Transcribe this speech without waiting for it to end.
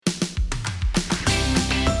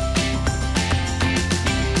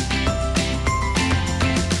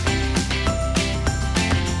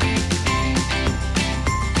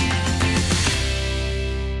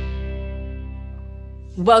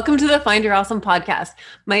Welcome to the Find Your Awesome podcast.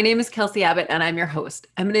 My name is Kelsey Abbott and I'm your host.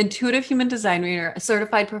 I'm an intuitive human design reader, a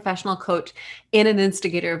certified professional coach, and an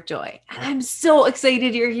instigator of joy. And I'm so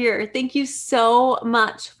excited you're here. Thank you so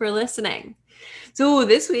much for listening. So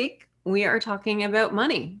this week we are talking about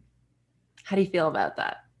money. How do you feel about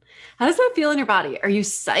that? How does that feel in your body? Are you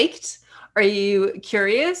psyched? Are you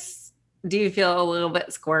curious? Do you feel a little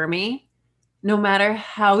bit squirmy? No matter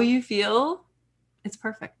how you feel, it's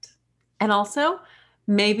perfect. And also,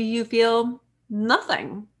 maybe you feel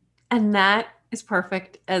nothing, and that is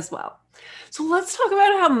perfect as well. So let's talk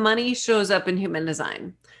about how money shows up in human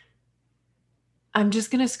design. I'm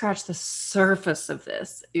just going to scratch the surface of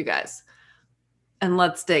this, you guys, and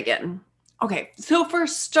let's dig in. Okay, so for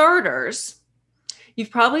starters,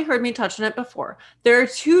 you've probably heard me touch on it before. There are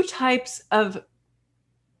two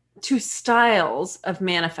styles of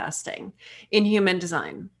manifesting in human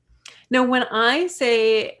design. Now, when I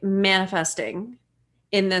say manifesting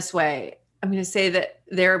in this way, I'm going to say that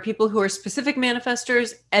there are people who are specific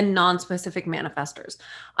manifestors and non-specific manifestors.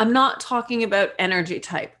 I'm not talking about energy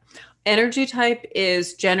type. Energy type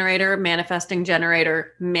is generator, manifestor,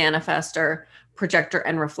 projector,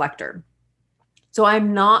 and reflector. So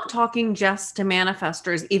I'm not talking just to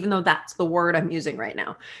manifestors, even though that's the word I'm using right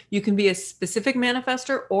now. You can be a specific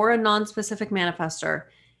manifestor or a non-specific manifestor,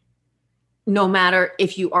 no matter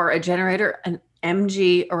if you are a generator, an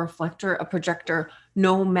MG, a reflector, a projector,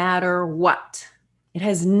 no matter what. It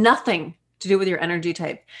has nothing to do with your energy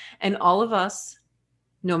type. And all of us,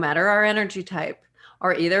 no matter our energy type,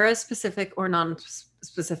 are either a specific or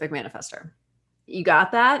non-specific manifestor. You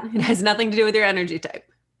got that? It has nothing to do with your energy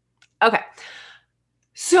type. Okay.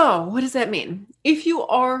 So what does that mean? If you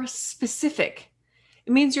are specific,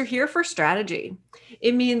 it means you're here for strategy.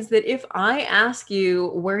 It means that if I ask you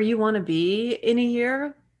where you want to be in a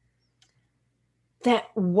year,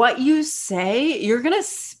 that what you say, you're going to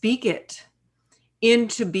speak it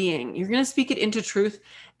into being. You're going to speak it into truth.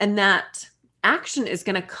 And that action is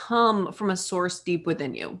going to come from a source deep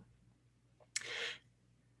within you.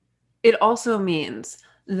 It also means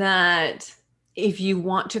that if you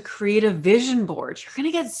want to create a vision board, you're going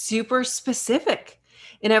to get super specific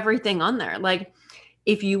in everything on there. Like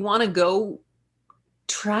if you want to go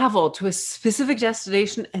travel to a specific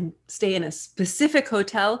destination and stay in a specific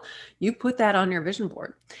hotel, you put that on your vision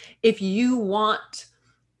board. If you want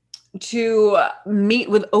to meet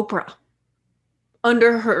with Oprah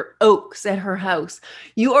under her oaks at her house,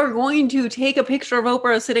 you are going to take a picture of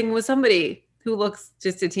Oprah sitting with somebody who looks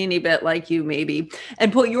just a teeny bit like you maybe,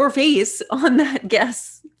 and put your face on that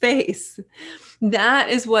guest's face. That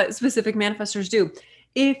is what specific manifestors do.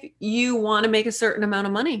 If you want to make a certain amount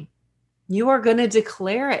of money, you are going to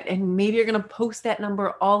declare it, and maybe you're going to post that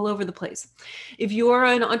number all over the place. If you are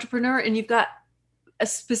an entrepreneur and you've got a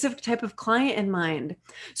specific type of client in mind,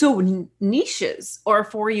 so niches are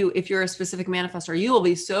for you. If you're a specific manifestor, you will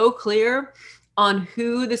be so clear on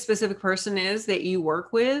who the specific person is that you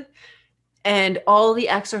work with, and all the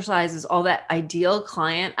exercises, all that ideal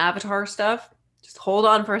client avatar stuff. Just hold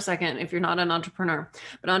on for a second if you're not an entrepreneur.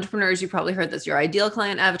 But entrepreneurs, you probably heard this. Your ideal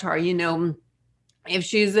client avatar, you know, if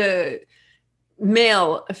she's a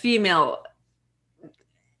male, a female,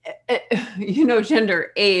 you know,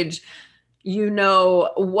 gender, age, you know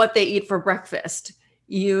what they eat for breakfast,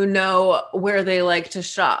 you know where they like to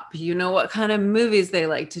shop, you know what kind of movies they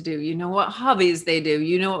like to do, you know what hobbies they do,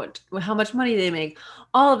 you know how much money they make,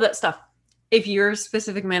 all of that stuff. If you're a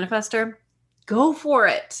specific manifestor, go for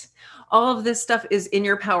it. All of this stuff is in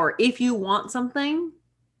your power. If you want something,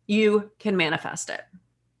 you can manifest it.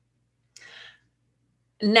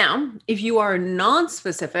 Now, if you are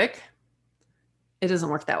non-specific, it doesn't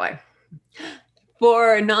work that way.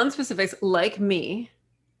 For non-specifics like me,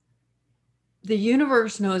 the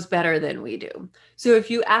universe knows better than we do. So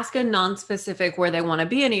if you ask a non-specific where they want to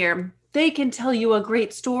be in a year, they can tell you a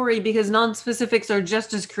great story because non-specifics are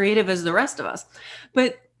just as creative as the rest of us.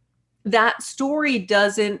 But that story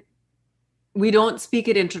we don't speak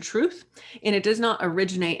it into truth, and it does not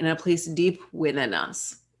originate in a place deep within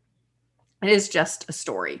us. It is just a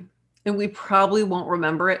story, and we probably won't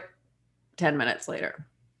remember it 10 minutes later.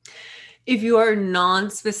 If you are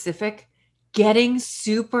non-specific, getting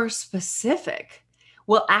super specific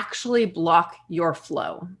will actually block your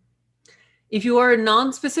flow. If you are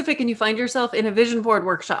non-specific and you find yourself in a vision board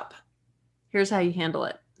workshop, here's how you handle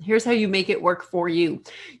it. Here's how you make it work for you.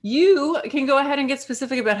 You can go ahead and get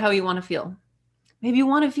specific about how you want to feel. Maybe you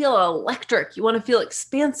want to feel electric. You want to feel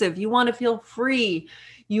expansive. You want to feel free.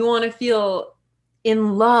 You want to feel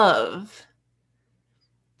in love.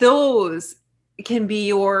 Those can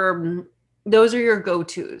be those are your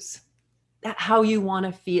go-tos, how you want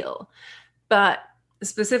to feel. But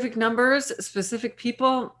specific numbers, specific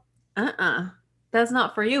people, that's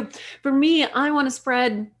not for you. For me, I want to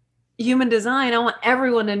spread human design. I want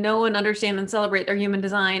everyone to know and understand and celebrate their human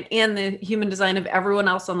design and the human design of everyone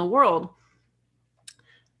else on the world.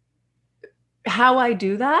 How I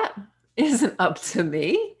do that isn't up to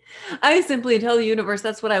me. I simply tell the universe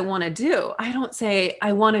that's what I want to do. I don't say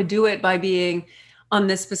I want to do it by being on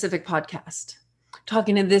this specific podcast,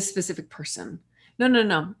 talking to this specific person. No, no,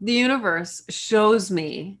 no. The universe shows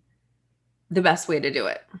me the best way to do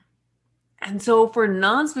it. And so for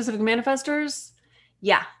non-specific manifestors,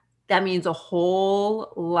 yeah, that means a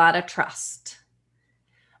whole lot of trust.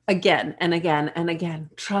 Again and again and again,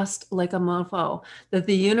 trust like a mofo that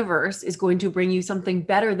the universe is going to bring you something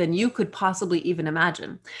better than you could possibly even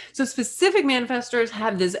imagine. So specific manifestors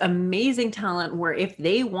have this amazing talent where if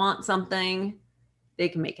they want something, they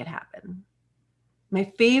can make it happen.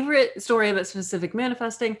 My favorite story about specific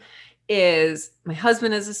manifesting is my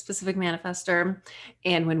husband is a specific manifestor.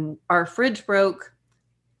 And when our fridge broke,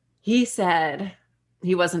 he said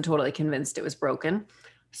he wasn't totally convinced it was broken.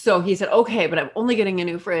 So he said, okay, but I'm only getting a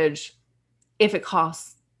new fridge if it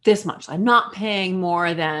costs this much. I'm not paying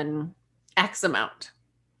more than X amount.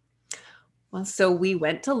 Well, so we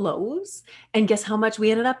went to Lowe's and guess how much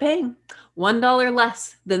we ended up paying? $1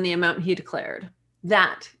 less than the amount he declared.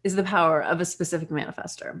 That is the power of a specific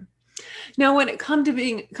manifestor. Now, when it comes to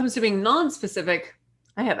being non-specific,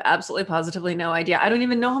 I have absolutely positively no idea. I don't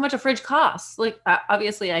even know how much a fridge costs. Like,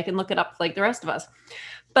 obviously I can look it up like the rest of us,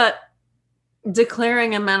 but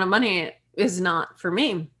declaring amount of money is not for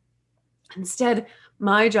me. Instead,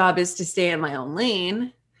 my job is to stay in my own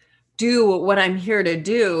lane, do what I'm here to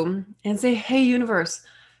do, and say, hey, universe,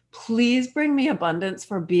 please bring me abundance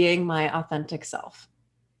for being my authentic self.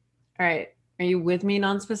 All right. Are you with me,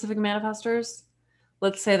 non-specific manifestors?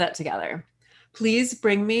 Let's say that together. Please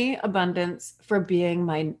bring me abundance for being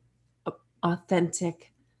my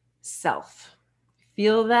authentic self.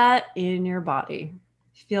 Feel that in your body.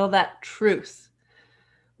 Feel that truth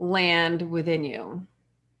land within you.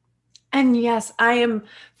 And yes, I am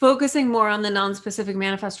focusing more on the non-specific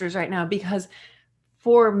manifestors right now because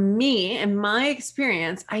for me, in my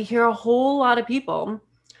experience, I hear a whole lot of people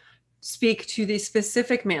speak to the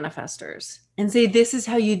specific manifestors and say, this is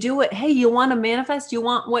how you do it. Hey, you want to manifest? You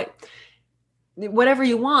want whatever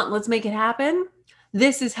you want, let's make it happen.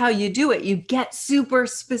 This is how you do it. You get super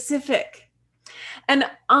specific. And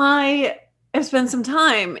I have spent some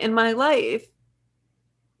time in my life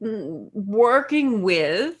working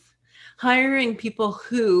with hiring people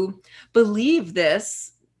who believe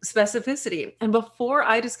this specificity. And before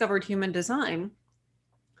I discovered human design,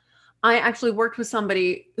 I actually worked with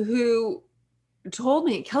somebody who told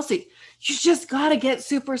me, Kelsey, you just got to get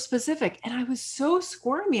super specific. And I was so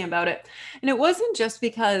squirmy about it. And it wasn't just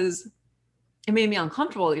because it made me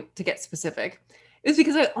uncomfortable to get specific. It was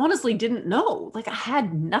because I honestly didn't know. Like I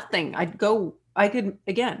had nothing. I could,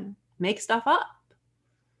 again, make stuff up.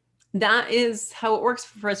 That is how it works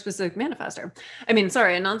for a specific manifestor.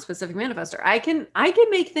 A non-specific manifestor. I can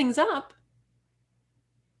make things up.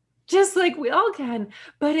 Just like we all can,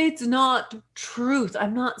 but it's not truth.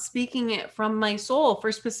 I'm not speaking it from my soul.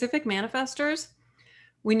 For specific manifestors,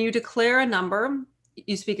 when you declare a number,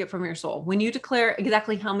 you speak it from your soul. When you declare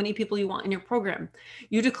exactly how many people you want in your program,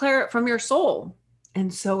 you declare it from your soul.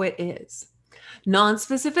 And so it is.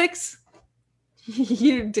 Non-specifics,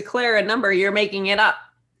 you declare a number, you're making it up.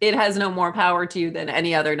 It has no more power to you than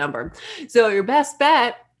any other number. So your best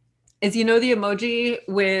bet is, the emoji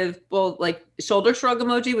with, shoulder shrug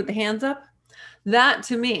emoji with the hands up? That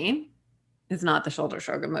to me is not the shoulder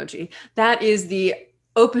shrug emoji. That is the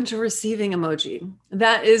open to receiving emoji.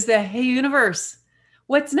 That is the, hey, universe,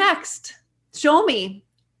 what's next? Show me.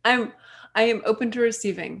 I am open to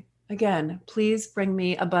receiving. Again, please bring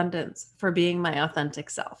me abundance for being my authentic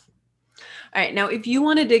self. All right. Now, if you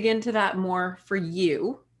want to dig into that more for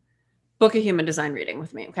you, book a human design reading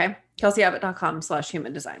with me. Okay.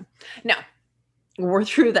 KelseyAbbott.com/human design. Now we're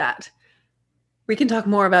through that. We can talk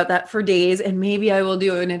more about that for days, and maybe I will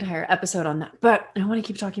do an entire episode on that, but I want to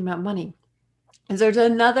keep talking about money. And there's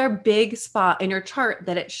another big spot in your chart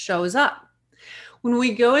that it shows up. When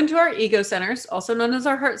we go into our ego centers, also known as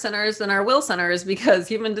our heart centers and our will centers, because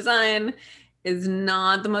human design is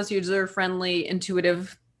not the most user-friendly,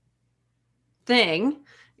 intuitive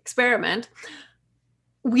experiment,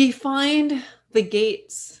 we find the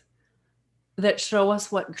gates that show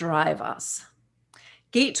us what drive us.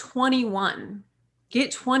 Gate 21.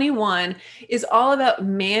 Gate 21 is all about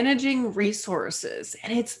managing resources,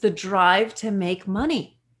 and it's the drive to make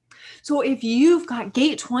money. So if you've got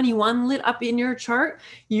gate 21 lit up in your chart,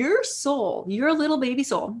 your soul, your little baby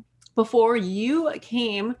soul, before you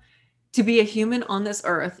came to be a human on this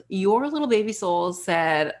earth, your little baby soul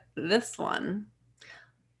said, this one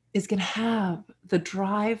is going to have the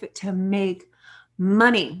drive to make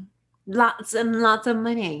money, lots and lots of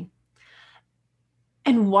money.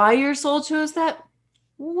 And why your soul chose that,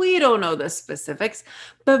 we don't know the specifics,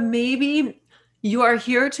 but maybe you are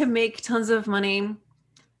here to make tons of money,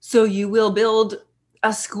 so you will build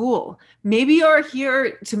a school. Maybe you're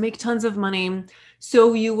here to make tons of money,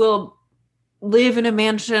 so you will live in a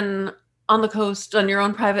mansion on the coast on your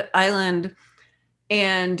own private island,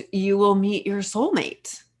 and you will meet your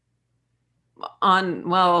soulmate on,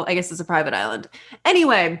 well, I guess it's a private island.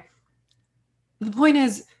 Anyway, the point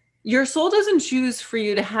is, your soul doesn't choose for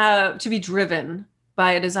you to be driven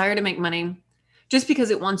by a desire to make money just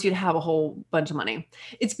because it wants you to have a whole bunch of money.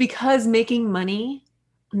 It's because making money,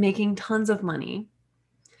 making tons of money,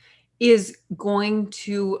 is going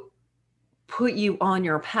to put you on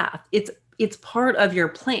your path. It's part of your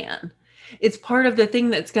plan. It's part of the thing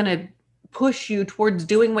that's going to push you towards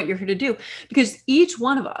doing what you're here to do. Because each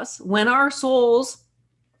one of us, when our souls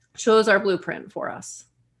chose our blueprint for us,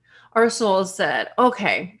 our souls said,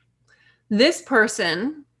 okay, this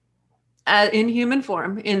person in human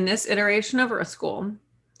form in this iteration of Earth School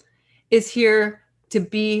is here to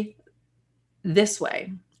be this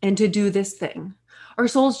way and to do this thing. Our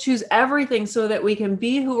souls choose everything so that we can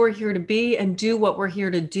be who we're here to be and do what we're here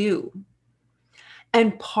to do.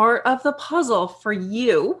 And part of the puzzle for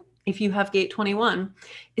you, if you have gate 21,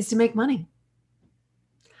 is to make money.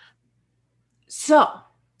 So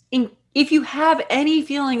if you have any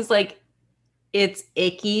feelings like it's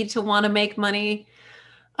icky to want to make money,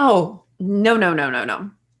 oh,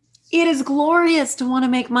 no. It is glorious to want to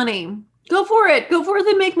make money. Go for it. Go forth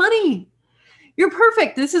and make money. You're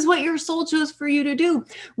perfect. This is what your soul chose for you to do.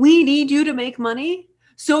 We need you to make money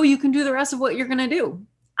so you can do the rest of what you're going to do.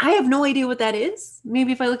 I have no idea what that is.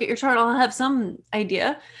 Maybe if I look at your chart, I'll have some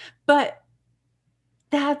idea, but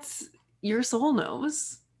that's your soul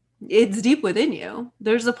knows. It's deep within you.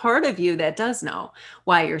 There's a part of you that does know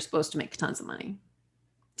why you're supposed to make tons of money.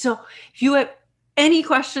 So if you have any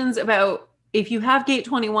questions about if you have gate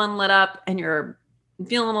 21 lit up and you're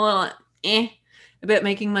feeling a little about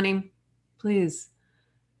making money, please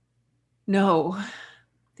know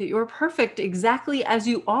that you're perfect exactly as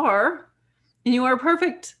you are, and you are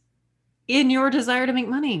perfect in your desire to make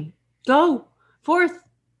money. Go forth,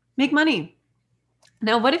 make money.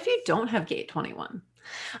 Now, what if you don't have gate 21?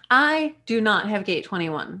 I do not have gate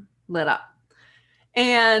 21 lit up.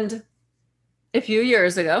 And a few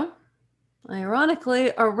years ago,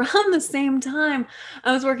 ironically, around the same time,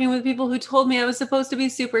 I was working with people who told me I was supposed to be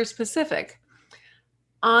super specific.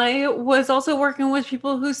 I was also working with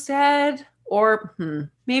people who said, or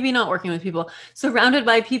maybe not working with people, surrounded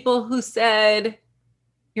by people who said,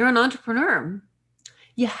 you're an entrepreneur.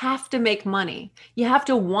 You have to make money. You have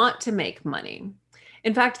to want to make money.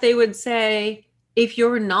 In fact, they would say, if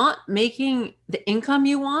you're not making the income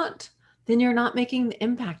you want, then you're not making the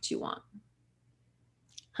impact you want.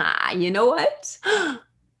 You know what?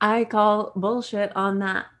 I call bullshit on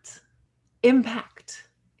that. Impact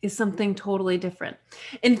is something totally different.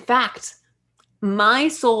 In fact, my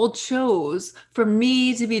soul chose for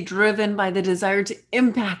me to be driven by the desire to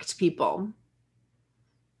impact people.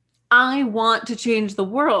 I want to change the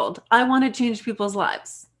world. I want to change people's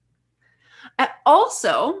lives. I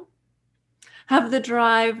also have the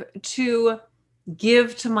drive to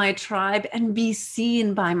give to my tribe and be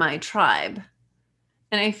seen by my tribe.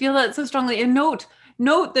 And I feel that so strongly. And note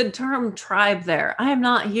the term tribe there. I am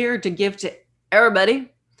not here to give to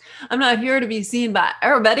everybody. I'm not here to be seen by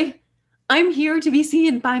everybody. I'm here to be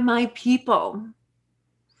seen by my people.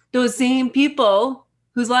 Those same people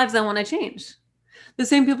whose lives I want to change. The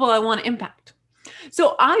same people I want to impact.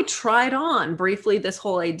 So I tried on briefly this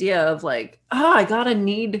whole idea of like, I got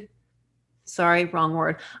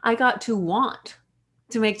to want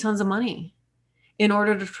to make tons of money in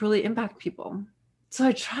order to truly impact people. So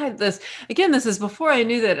I tried this. Again, this is before I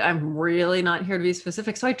knew that I'm really not here to be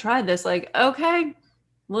specific. So I tried this like, okay,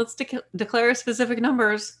 let's declare specific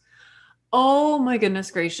numbers. Oh my goodness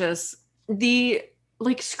gracious. The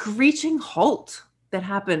like screeching halt that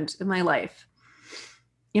happened in my life,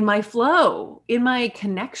 in my flow, in my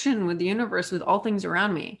connection with the universe, with all things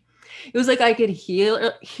around me. It was like I could hear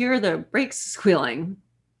the brakes squealing.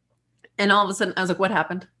 And all of a sudden I was like, what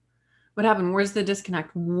happened? What happened? Where's the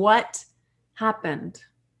disconnect? What happened?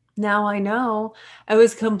 Now I know I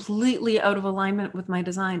was completely out of alignment with my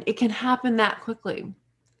design. It can happen that quickly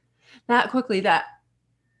that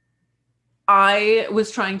I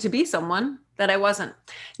was trying to be someone that I wasn't.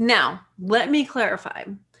 Now, let me clarify.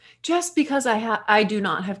 Just because I do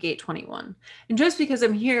not have gate 21, and just because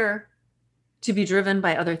I'm here to be driven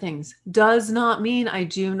by other things, does not mean I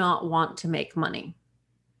do not want to make money.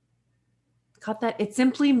 Got that? It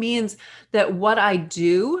simply means that what I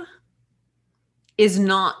do is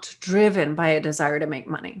not driven by a desire to make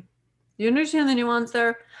money. You understand the nuance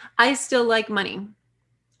there? I still like money.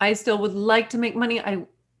 I still would like to make money.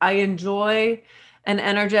 I enjoy an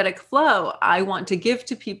energetic flow. I want to give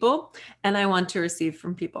to people and I want to receive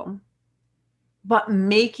from people. But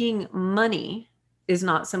making money is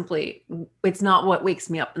not simply, it's not what wakes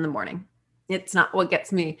me up in the morning. It's not what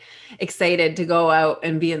gets me excited to go out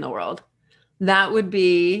and be in the world. That would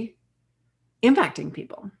be impacting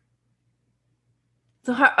people.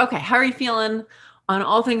 So, how are you feeling on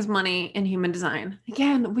all things money and human design?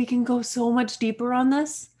 Again, we can go so much deeper on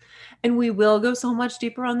this, and we will go so much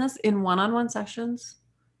deeper on this in one-on-one sessions.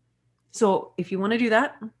 So if you want to do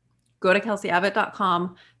that, go to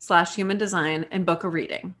kelseyabbott.com/human design and book a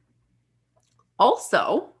reading.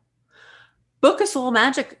 Also, book a soul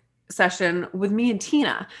magic session with me and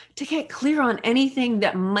Tina to get clear on anything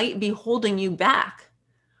that might be holding you back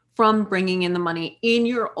from bringing in the money in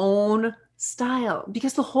your own style.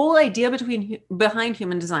 Because the whole idea behind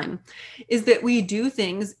human design is that we do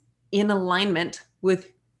things in alignment with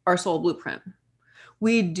our soul blueprint.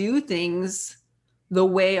 We do things the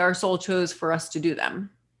way our soul chose for us to do them,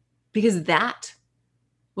 because that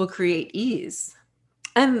will create ease.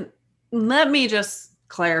 And let me just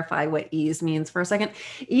clarify what ease means for a second.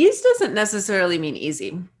 Ease doesn't necessarily mean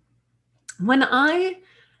easy. When I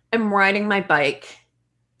am riding my bike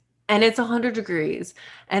and it's 100 degrees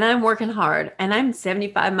and I'm working hard and I'm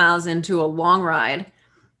 75 miles into a long ride,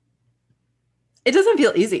 it doesn't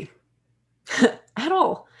feel easy at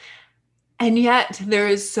all. And yet there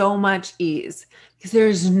is so much ease because there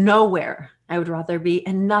is nowhere I would rather be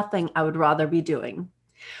and nothing I would rather be doing.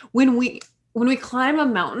 When we climb a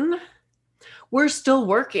mountain, we're still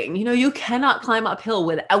working. You know, you cannot climb uphill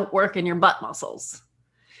without working your butt muscles.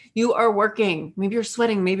 You are working. Maybe you're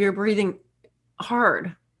sweating. Maybe you're breathing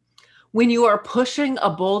hard. When you are pushing a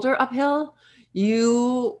boulder uphill,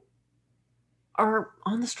 you are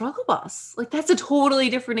on the struggle bus. Like, that's a totally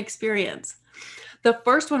different experience. The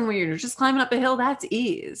first one where you're just climbing up a hill, that's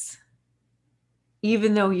ease,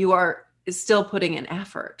 even though you are still putting in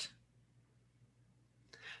effort.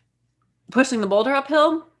 Pushing the boulder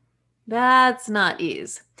uphill, that's not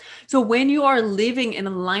ease. So when you are living in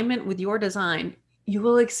alignment with your design, you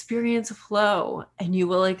will experience flow and you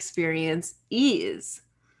will experience ease,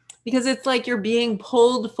 because it's like you're being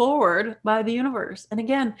pulled forward by the universe. And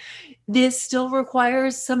again, this still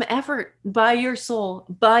requires some effort by your soul,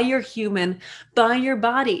 by your human, by your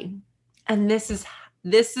body. And this is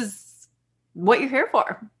what you're here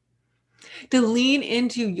for. To lean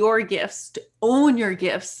into your gifts, to own your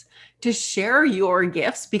gifts, to share your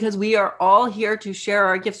gifts, because we are all here to share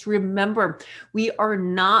our gifts. Remember, we are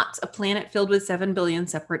not a planet filled with 7 billion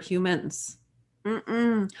separate humans.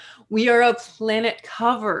 We are a planet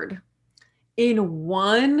covered in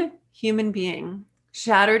one human being,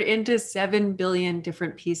 shattered into 7 billion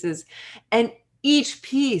different pieces. And each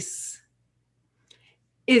piece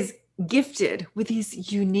is gifted with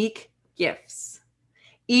these unique gifts.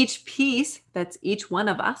 Each piece, that's each one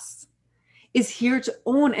of us, is here to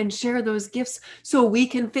own and share those gifts so we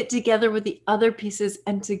can fit together with the other pieces,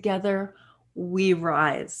 and together we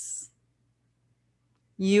rise.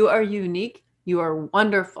 You are unique. You are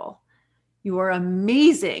wonderful. You are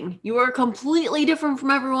amazing. You are completely different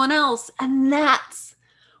from everyone else. And that's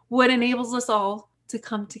what enables us all to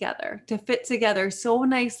come together, to fit together so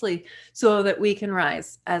nicely so that we can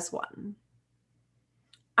rise as one.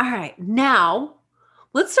 All right, now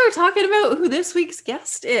let's start talking about who this week's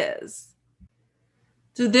guest is.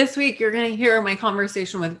 So this week, you're going to hear my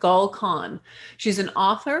conversation with Gull. She's an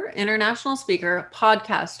author, international speaker,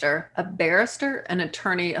 podcaster, a barrister, an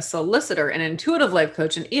attorney, a solicitor, an intuitive life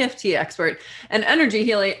coach, an EFT expert, an energy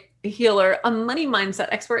healer, a money mindset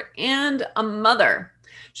expert, and a mother.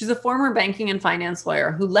 She's a former banking and finance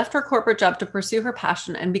lawyer who left her corporate job to pursue her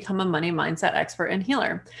passion and become a money mindset expert and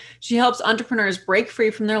healer. She helps entrepreneurs break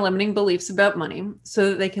free from their limiting beliefs about money so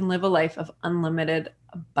that they can live a life of unlimited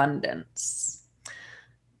abundance.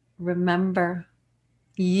 Remember,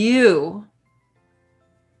 you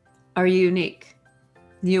are unique.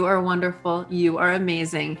 You are wonderful. You are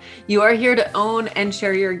amazing. You are here to own and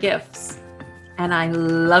share your gifts. And I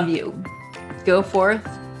love you. Go forth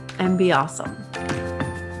and be awesome.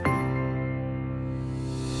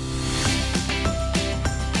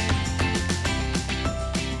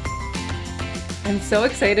 I'm so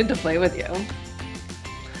excited to play with you.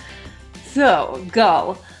 So,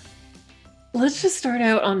 Gull, Let's just start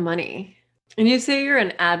out on money. And you say you're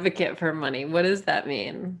an advocate for money. What does that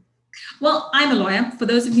mean? Well, I'm a lawyer. For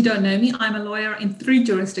those of you who don't know me, I'm a lawyer in 3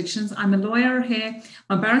 jurisdictions. I'm a lawyer here,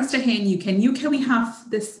 I'm a barrister here in UK. In UK, we have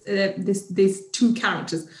these two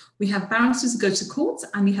characters. We have barristers who go to courts,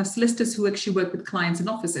 and we have solicitors who actually work with clients in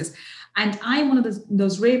offices. And I'm one of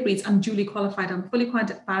those rare breeds. I'm duly qualified. I'm a fully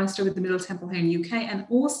qualified barrister with the Middle Temple here in the UK, and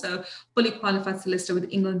also fully qualified solicitor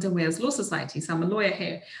with England and Wales Law Society. So I'm a lawyer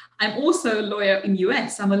here. I'm also a lawyer in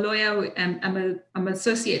US. I'm a lawyer, and I'm an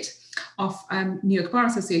associate of New York Bar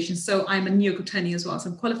Association. So I'm a New York attorney as well.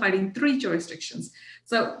 So I'm qualified in 3 jurisdictions.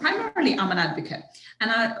 So primarily I'm an advocate.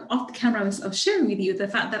 And off the camera, I was sharing with you the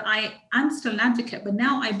fact that I am still an advocate, but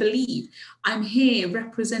now I believe I'm here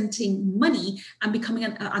representing money and becoming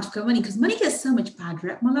an advocate of money, because money gets so much bad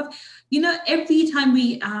rep, my love. You know, every time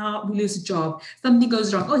we lose a job, something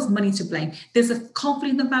goes wrong, oh, it's money to blame. There's a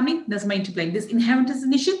conflict in the family, there's money to blame. There's inheritance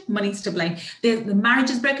an issue, money's to blame. The marriage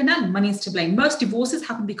is broken down, money's to blame. Most divorces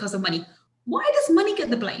happen because of money. Why does money get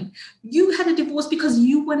the blame? You had a divorce because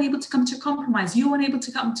you weren't able to come to a compromise. You weren't able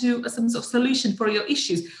to come to some sort of solution for your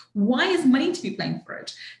issues. Why is money to be blamed for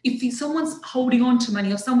it? If someone's holding on to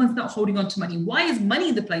money or someone's not holding on to money, why is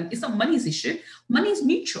money the blame? It's not money's issue. Money is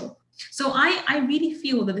mutual. So I really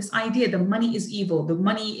feel that this idea that money is evil, that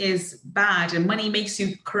money is bad, and money makes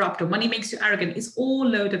you corrupt, or money makes you arrogant, is all a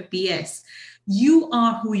load of BS. You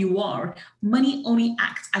are who you are. Money only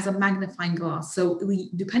acts as a magnifying glass. So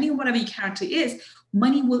depending on whatever your character is,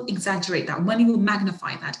 money will exaggerate that. Money will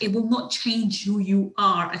magnify that. It will not change who you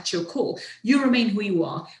are at your core. You remain who you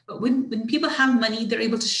are. But when people have money, they're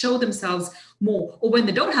able to show themselves more. Or when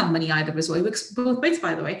they don't have money either as well. It works both ways,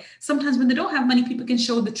 by the way. Sometimes when they don't have money, people can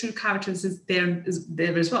show the true characters is there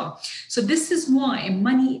as well. So this is why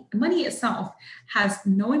money itself has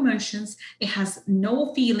no emotions, it has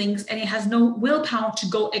no feelings, and it has no willpower to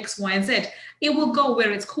go X, Y, and Z. It will go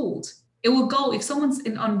where it's called. It will go if someone's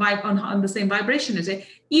on the same vibration as it,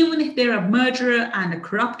 even if they're a murderer and a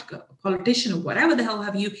corrupt politician or whatever the hell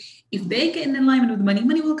have you, if they get in alignment with money,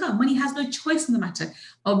 money will come. Money has no choice in the matter,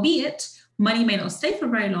 albeit money may not stay for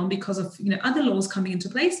very long because of other laws coming into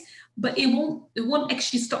place, but it won't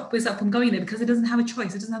actually stop us from going there because it doesn't have a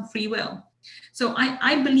choice. It doesn't have free will. So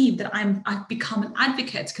I believe that I've become an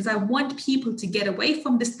advocate because I want people to get away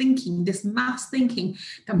from this thinking, this mass thinking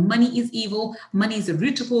that money is evil, money is the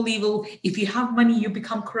root of all evil. If you have money, you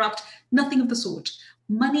become corrupt. Nothing of the sort.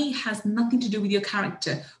 Money has nothing to do with your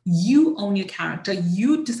character. You own your character.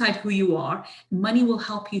 You decide who you are. Money will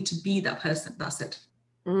help you to be that person. That's it.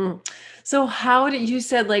 So how did you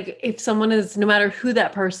said, like, if someone is, no matter who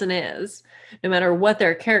that person is, no matter what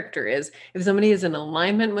their character is, if somebody is in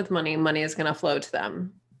alignment with money, money is going to flow to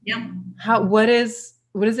them. Yeah. What does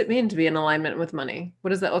it mean to be in alignment with money?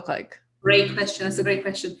 What does that look like? Great question. That's a great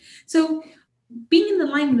question. So being in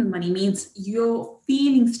alignment with money means your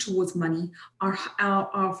feelings towards money are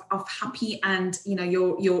of happy, and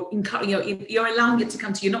you're allowing it to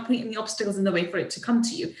come to you. You're not putting any obstacles in the way for it to come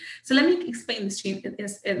to you. So let me explain this to you.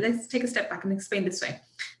 Let's take a step back and explain this way.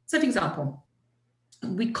 So, for example,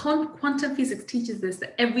 quantum physics teaches this,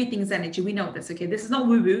 that everything is energy. We know this. Okay, this is not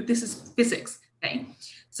woo-woo. This is physics. Okay.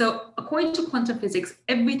 So according to quantum physics,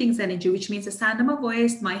 everything's energy, which means the sound of my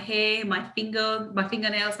voice, my hair, my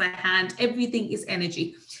fingernails, my hand, everything is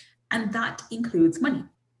energy. And that includes money.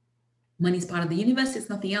 Money is part of the universe. It's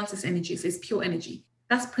nothing else. It's energy. So it's pure energy.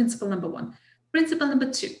 That's principle number one. Principle number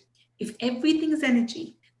two, if everything is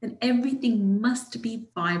energy, then everything must be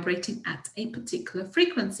vibrating at a particular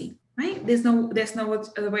frequency, right? There's no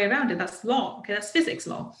other way around it. That's law. Okay, that's physics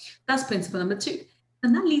law. That's principle number two.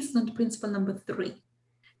 And that leads us on to principle number three.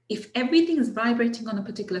 If everything is vibrating on a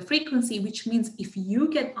particular frequency, which means if you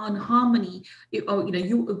get on harmony, or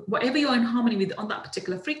whatever you're in harmony with on that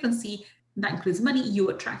particular frequency, that includes money, you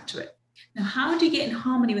attract to it. Now, how do you get in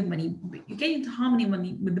harmony with money? You get into harmony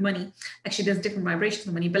with the money. Actually, there's different vibrations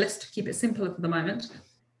of money, but let's keep it simpler for the moment.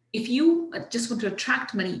 If you just want to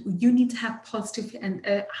attract money, you need to have positive and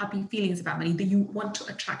happy feelings about money, that you want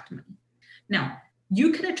to attract money. Now,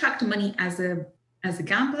 you can attract money as a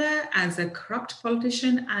gambler, as a corrupt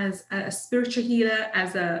politician, as a spiritual healer,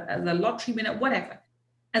 as a lottery winner, whatever.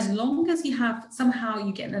 As long as you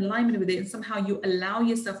get in alignment with it, and somehow you allow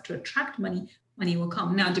yourself to attract money, money will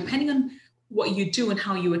come. Now, depending on what you do and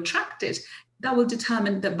how you attract it, that will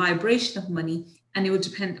determine the vibration of money. And it will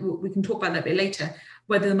depend, we can talk about that a bit later,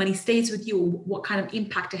 whether the money stays with you or what kind of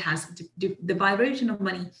impact it has. The vibration of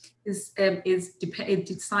money it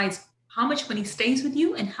decides how much money stays with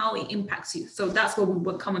you and how it impacts you. So that's what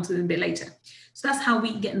we'll come on to a bit later. So that's how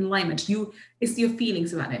we get in alignment. It's your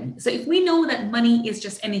feelings about it. So if we know that money is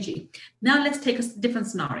just energy, now let's take a different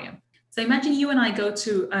scenario. So imagine you and I go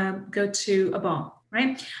to a bar,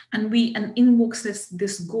 right? And in walks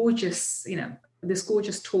this gorgeous, this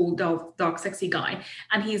gorgeous, tall, dark, sexy guy,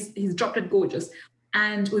 and he's drop dead gorgeous,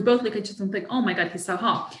 and we both look at each other and think, oh my god, he's so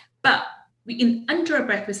hot. But in under a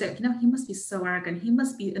breath we say, he must be so arrogant, he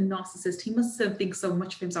must be a narcissist, he must think so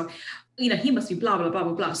much of himself, he must be blah blah blah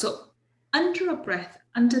blah blah. So under a breath,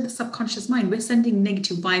 under the subconscious mind, we're sending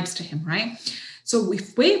negative vibes to him, right? So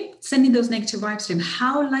if we're sending those negative vibes to him,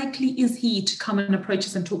 how likely is he to come and approach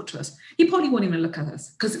us and talk to us? He probably won't even look at us,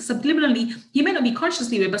 because subliminally, he may not be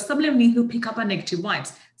consciously aware, but subliminally he'll pick up our negative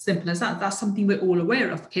vibes. Simple as that. That's something we're all aware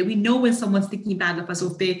of. Okay, we know when someone's thinking bad of us,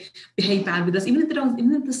 or if they behave bad with us, even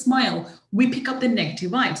if they smile, we pick up the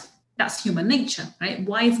negative vibes. That's human nature, right?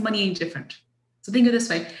 Why is money any different? So think of it this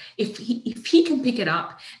way: if he can pick it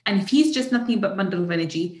up, and if he's just nothing but bundle of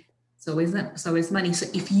energy, so is money. So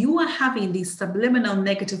if you are having these subliminal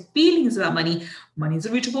negative feelings about money, money is the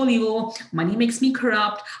root of all evil, money makes me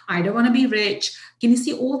corrupt, I don't want to be rich. Can you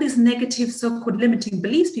see all these negative so-called limiting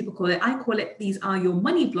beliefs people call it? I call it, these are your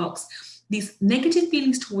money blocks. These negative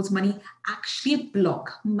feelings towards money actually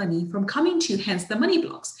block money from coming to you, hence the money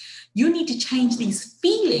blocks. You need to change these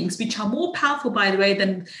feelings, which are more powerful, by the way,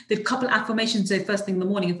 than the couple affirmations say first thing in the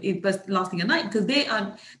morning, last thing at night, because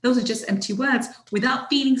those are just empty words. Without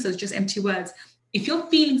feelings, those are just empty words. If your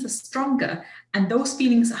feelings are stronger and those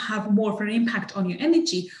feelings have more of an impact on your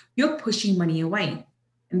energy, you're pushing money away.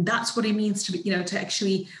 And that's what it means to get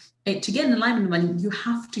in alignment with money. You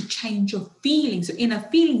have to change your feelings, your inner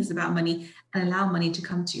feelings about money, and allow money to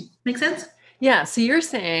come to you. Make sense? Yeah. So you're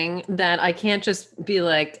saying that I can't just be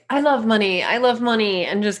like, I love money,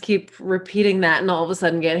 and just keep repeating that and all of a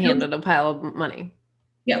sudden get handed a pile of money.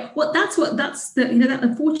 Yeah, well, that's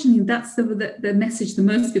unfortunately, that's the message that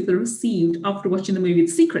most people received after watching the movie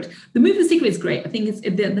The Secret. The movie The Secret is great. I think it's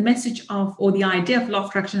the message of, or the idea of law of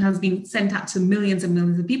attraction has been sent out to millions and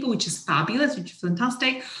millions of people, which is fabulous, which is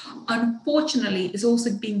fantastic. Unfortunately, it's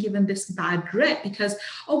also being given this bad rep because,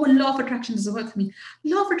 well, law of attraction doesn't work for me.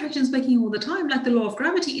 Law of attraction is working all the time, like the law of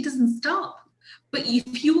gravity. It doesn't stop. But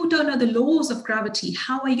if you don't know the laws of gravity,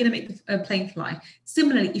 how are you going to make the plane fly?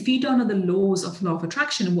 Similarly, if you don't know the laws of law of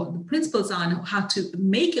attraction and what the principles are and how to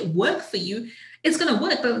make it work for you, it's going to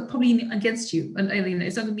work, but probably against you. And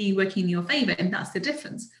it's not going to be working in your favor. And that's the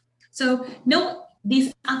difference. So no,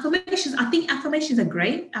 these affirmations, I think affirmations are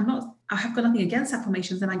great. I have got nothing against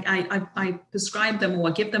affirmations, and I prescribe them, or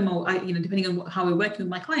I give them, or depending on how we're working with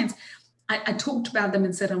my clients, I talked about them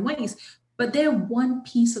in certain ways. But they're one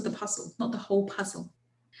piece of the puzzle, not the whole puzzle.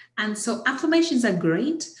 And so affirmations are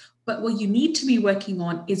great, but what you need to be working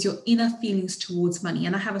on is your inner feelings towards money.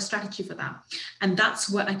 And I have a strategy for that. And that's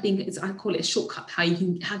what I think is, I call it a shortcut, how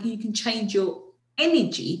you can change your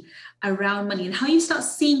energy around money and how you start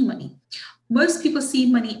seeing money. Most people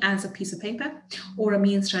see money as a piece of paper or a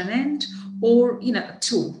means to an end, or a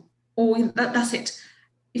tool, or that's it.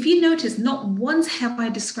 If you notice, not once have I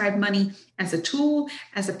described money as a tool,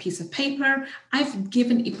 as a piece of paper.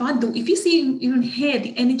 If you see, even hear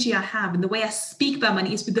the energy I have and the way I speak about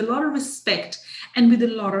money is with a lot of respect and with a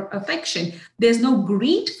lot of affection. There's no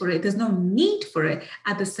greed for it. There's no need for it.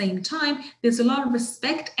 At the same time, there's a lot of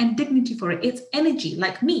respect and dignity for it. It's energy,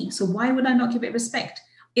 like me. So why would I not give it respect?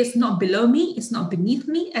 It's not below me. It's not beneath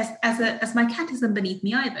me, as my cat isn't beneath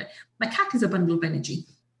me either. My cat is a bundle of energy.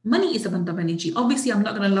 Money is a bundle of energy. Obviously, I'm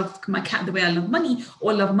not going to love my cat the way I love money,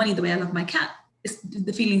 or love money the way I love my cat.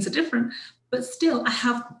 The feelings are different, but still, I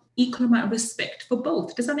have equal amount of respect for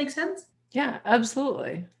both. Does that make sense? Yeah,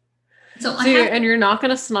 absolutely. You're not going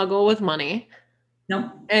to snuggle with money.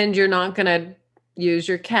 No. And you're not going to use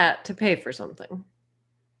your cat to pay for something.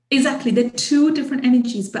 Exactly. They're two different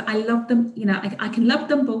energies, but I love them. I can love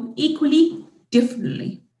them both equally,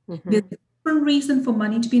 differently. Mm-hmm. There's a different reason for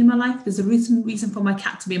money to be in my life. There's a reason for my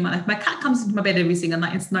cat to be in my life. My cat comes into my bed every single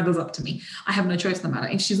night and snuggles up to me. I have no choice no matter.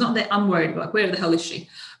 If she's not there, I'm worried about where the hell is she,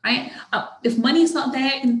 right? If money is not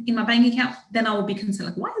there in my bank account, then I will be concerned.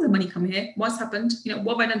 Like, why has the money come here? What's happened?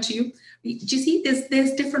 What have I done to you? Do you see?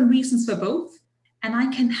 There's different reasons for both.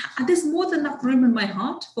 And there's more than enough room in my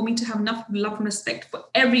heart for me to have enough love and respect for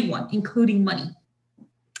everyone, including money.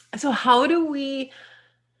 So how do we,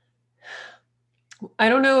 I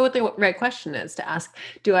don't know what the right question is to ask.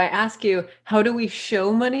 Do I ask you, how do we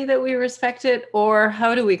show money that we respect it, or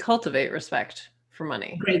how do we cultivate respect for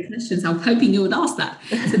money? Great questions. I'm hoping you would ask that.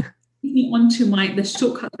 So me onto the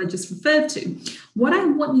shortcut that I just referred to. What I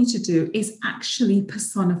want you to do is actually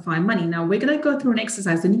personify money. Now, we're going to go through an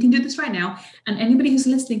exercise, and you can do this right now, and anybody who's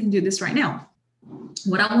listening can do this right now.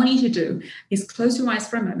 What I want you to do is close your eyes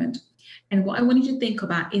for a moment, and what I want you to think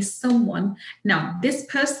about is someone. Now, this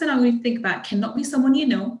person I want you to think about cannot be someone you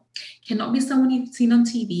know, cannot be someone you've seen on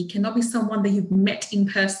TV, cannot be someone that you've met in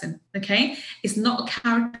person, okay? It's not a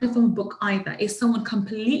character from a book either. It's someone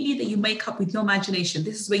completely that you make up with your imagination.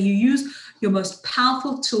 This is where you use your most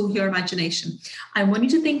powerful tool, your imagination. I want you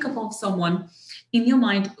to think of someone in your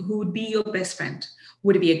mind who would be your best friend.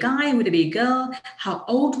 Would it be a guy? Would it be a girl? How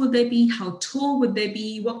old would they be? How tall would they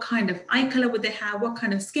be? What kind of eye color would they have? What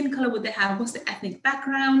kind of skin color would they have? What's the ethnic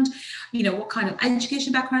background? What kind of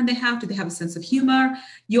education background they have? Do they have a sense of humor?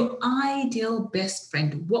 Your ideal best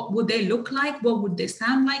friend. What would they look like? What would they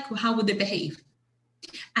sound like? How would they behave?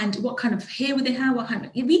 And what kind of hair would they have?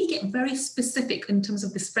 You really get very specific in terms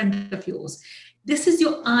of this friend of yours. This is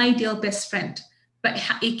your ideal best friend. But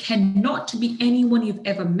it cannot be anyone you've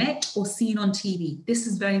ever met or seen on TV. This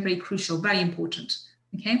is very, very crucial, very important,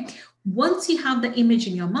 okay? Once you have the image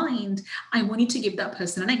in your mind, I want you to give that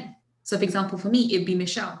person a name. So for example, for me, it'd be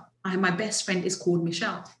Michelle. My best friend is called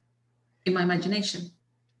Michelle in my imagination.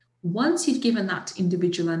 Once you've given that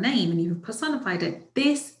individual a name and you've personified it,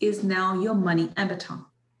 this is now your money avatar.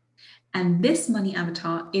 And this money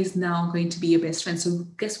avatar is now going to be your best friend. So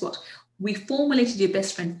guess what? We formulated your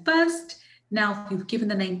best friend first. Now you've given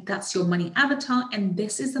the name, that's your money avatar, and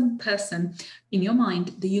this is the person in your mind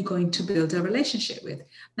that you're going to build a relationship with.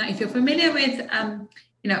 Now, if you're familiar with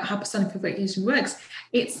how personification works,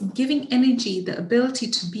 it's giving energy the ability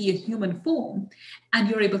to be a human form, and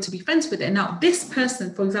you're able to be friends with it. Now, this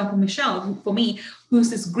person, for example, Michelle, for me, who's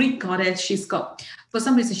this Greek goddess, for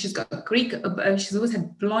some reason, she's got Greek, she's always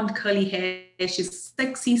had blonde curly hair, she's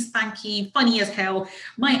sexy, spanky, funny as hell,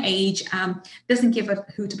 my age, doesn't give a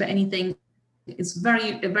hoot about anything, is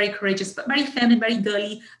very, very courageous, but very feminine, very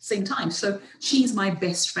girly at the same time. So she's my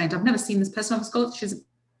best friend. I've never seen this person. She's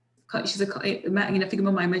a figure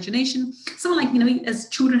of my imagination. Someone like, as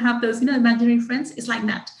children have those, imaginary friends. It's like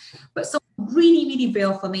that. But someone really, really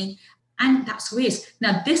real for me. And that's who it is.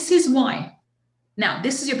 Now, this is why. Now,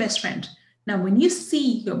 this is your best friend. Now, when you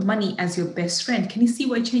see your money as your best friend, can you see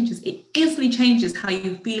what it changes? It instantly changes how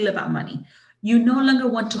you feel about money. You no longer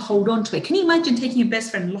want to hold on to it. Can you imagine taking your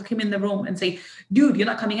best friend, lock him in the room and say, dude, you're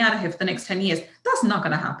not coming out of here for the next 10 years. That's not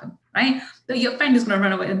going to happen, right? Your friend is going to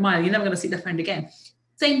run away a mile. You're never going to see the friend again.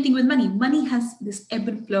 Same thing with money. Money has this ebb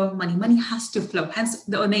and flow of money. Money has to flow, hence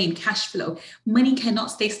the name, cash flow. Money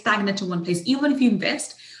cannot stay stagnant in one place. Even if you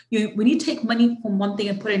invest, when you take money from one thing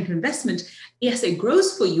and put it into investment, yes, it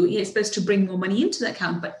grows for you. It's supposed to bring more money into the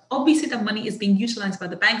account, but obviously that money is being utilized by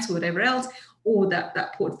the banks or whatever else, or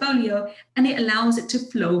that portfolio, and it allows it to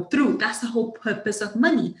flow through. That's the whole purpose of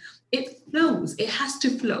money. It flows, it has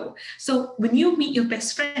to flow. So when you meet your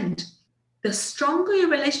best friend, the stronger your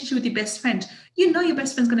relationship with your best friend, your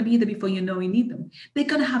best friend's going to be there before you know you need them. They're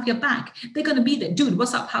going to have your back. They're going to be there. Dude,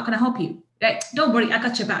 what's up? How can I help you? Right? Don't worry, I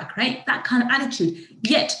got your back, right? That kind of attitude.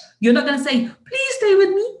 Yet, you're not going to say, please stay with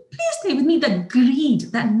me. Please stay with me. That greed,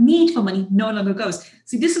 that need for money no longer goes.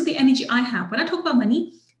 See, this is the energy I have. When I talk about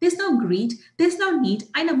money, there's no greed. There's no need.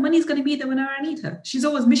 I know money's going to be there whenever I need her.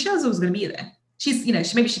 Michelle's always going to be there. She's,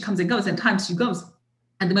 maybe she comes and goes, and times she goes.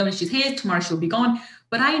 And the moment she's here, tomorrow she'll be gone.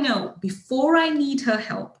 But I know before I need her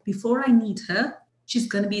help, before I need her, she's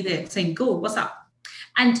going to be there saying, Gull, what's up?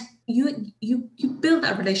 And you build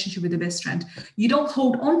that relationship with the best friend. You don't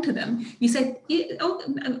hold on to them. You say,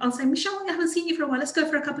 I'll say, Michelle, I haven't seen you for a while. Let's go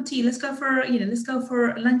for a cup of tea. Let's go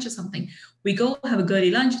for lunch or something. We go have a girly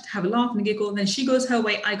lunch, have a laugh and a giggle. And then she goes her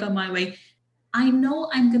way, I go my way. I know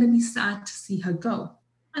I'm going to be sad to see her go.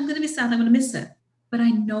 I'm going to be sad. I'm going to miss her. But I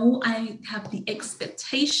know I have the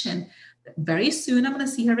expectation that very soon I'm going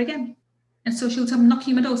to see her again. And so she'll come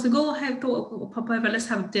knocking on my door. So go ahead, pop over. Let's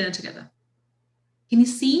have dinner together. Can you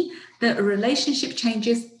see the relationship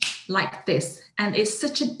changes like this? And it's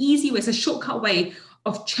such an easy way. It's a shortcut way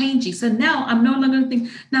of changing. So now I'm no longer thinking,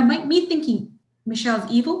 me thinking Michelle's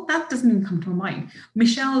evil, that doesn't even come to my mind.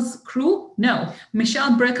 Michelle's cruel? No.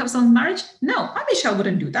 Michelle broke up someone's marriage? No, Michelle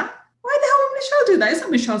wouldn't do that. Why the hell would Michelle do that? It's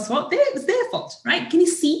not Michelle's fault. It's their fault, right? Can you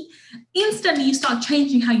see? Instantly, you start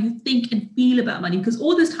changing how you think and feel about money, because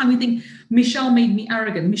all this time we think Michelle made me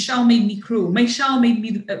arrogant. Michelle made me cruel. Michelle made me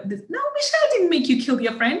this. No, Michelle didn't make you kill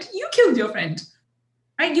your friend. You killed your friend,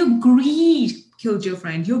 right? Your greed killed your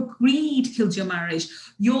friend. Your greed killed your marriage.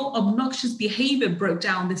 Your obnoxious behavior broke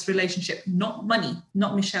down this relationship, not money,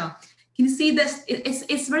 not Michelle. Can you see this?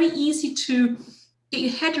 It's very easy to get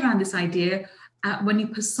your head around this idea when you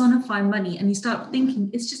personify money and you start thinking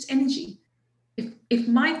it's just energy. If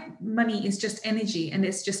my money is just energy and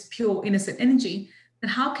it's just pure innocent energy, then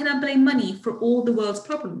how can I blame money for all the world's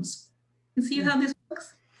problems? You see how this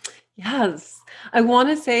works? Yes. I want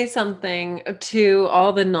to say something to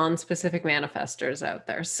all the non-specific manifestors out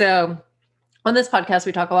there. So on this podcast,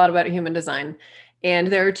 we talk a lot about human design. And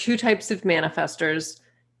there are two types of manifestors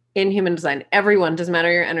in human design. Everyone, doesn't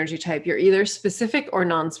matter your energy type, you're either specific or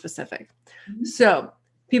non-specific. Mhm. So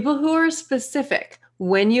people who are specific,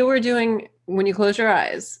 when you close your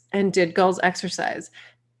eyes and did Gull's exercise,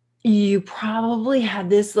 you probably had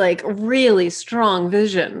this like really strong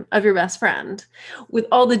vision of your best friend with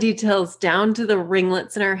all the details down to the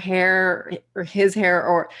ringlets in her hair or his hair,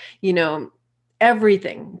 or, you know,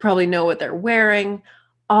 everything. Probably know what they're wearing,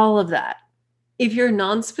 all of that. If you're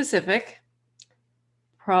non-specific,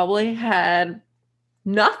 probably had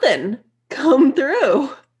nothing come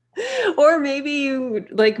through. Or maybe you,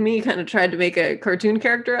 like me, kind of tried to make a cartoon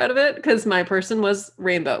character out of it because my person was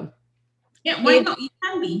rainbow. Yeah, why If not? You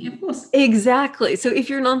can be, of course. Exactly. So if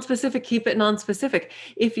you're non-specific, keep it non-specific.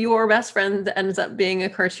 If your best friend ends up being a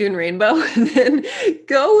cartoon rainbow, then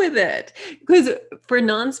go with it. Because for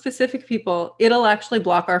non-specific people, it'll actually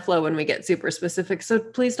block our flow when we get super specific. So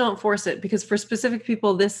please don't force it, because for specific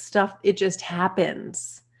people, this stuff, it just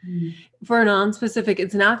happens. For non-specific,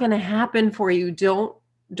 it's not going to happen for you.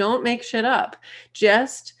 Don't make shit up.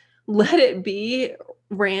 Just let it be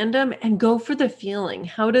random and go for the feeling.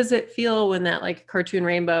 How does it feel when that like cartoon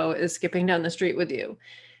rainbow is skipping down the street with you?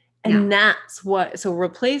 Yeah. And that's what, so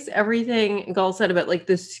replace everything Gull said about like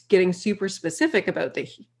this getting super specific about the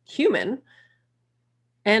human,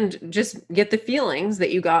 and just get the feelings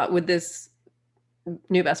that you got with this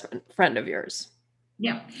new best friend of yours.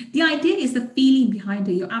 Yeah, the idea is the feeling behind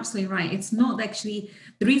it. You're absolutely right. It's not actually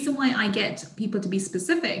the reason why I get people to be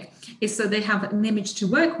specific is so they have an image to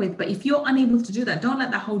work with. But if you're unable to do that, don't let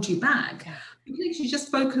that hold you back. Yeah. You can actually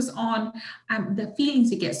just focus on the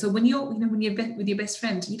feelings you get. So when you're, when you're with your best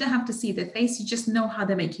friend, you don't have to see their face. You just know how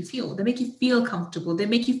they make you feel. They make you feel comfortable. They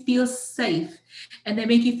make you feel safe, and they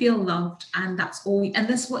make you feel loved. And that's all. And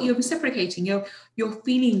that's what you're reciprocating. You're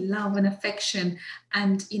feeling love and affection,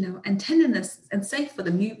 and and tenderness and safe for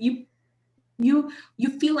them. You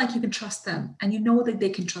feel like you can trust them, and you know that they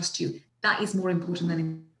can trust you. That is more important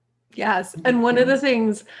than Yes. And anything one of the else.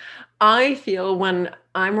 things I feel when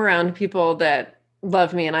I'm around people that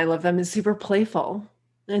love me and I love them is super playful.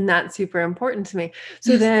 And that's super important to me.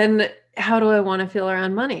 So Yes, then how do I want to feel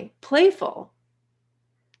around money? Playful.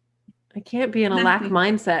 I can't be in a lack exactly.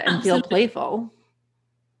 mindset and feel Absolutely. playful.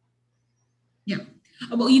 Yeah.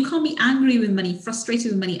 Well, you can't be angry with money,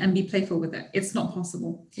 frustrated with money, and be playful with it. It's not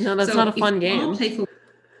possible. No, that's not a So if fun you are game. playful,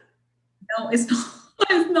 no, it's not.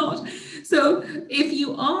 It's not. So if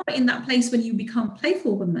you are in that place when you become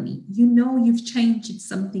playful with money, you know you've changed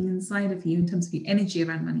something inside of you in terms of your energy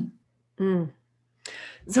around money. Mm.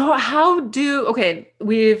 So okay,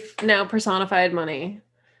 we've now personified money.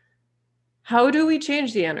 How do we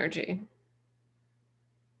change the energy?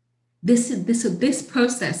 This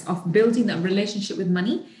process of building that relationship with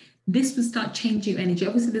money, this will start changing your energy.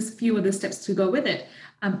 Obviously, there's a few other steps to go with it.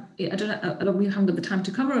 We haven't got the time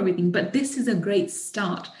to cover everything, but this is a great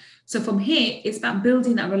start. So from here, it's about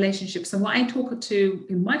building that relationship. So what I talk to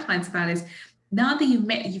my clients about is, now that you've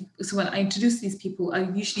met, so when I introduce these people, I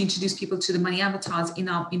usually introduce people to the money avatars in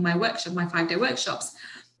my workshop, my 5-day workshops.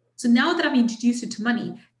 So now that I've introduced you to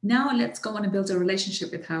money, now let's go on and build a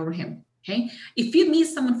relationship with her or him. Okay. If you meet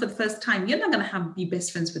someone for the first time, you're not going to be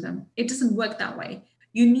best friends with them. It doesn't work that way.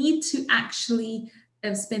 You need to actually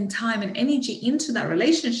spend time and energy into that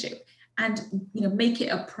relationship, and make it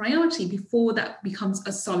a priority before that becomes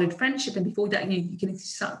a solid friendship, and before that you can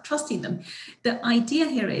start trusting them. The idea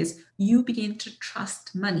here is you begin to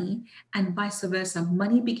trust money, and vice versa.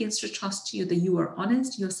 Money begins to trust you, that you are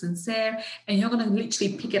honest, you're sincere, and you're going to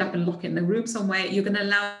literally pick it up and lock it in the room somewhere. You're going to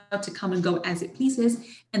allow it to come and go as it pleases.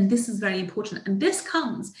 And this is very important. And this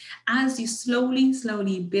comes as you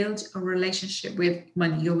slowly build a relationship with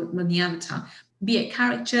money, your money avatar, be it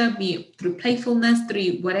character, be it through playfulness,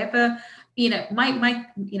 through whatever. Even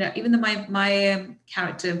though my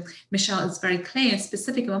character Michelle is very clear and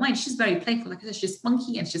specific in my mind, she's very playful. Like I said, she's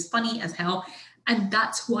funky and she's funny as hell, and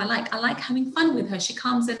that's who I like. I like having fun with her. She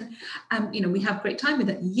comes in, we have great time with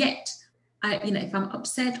her. Yet, if I'm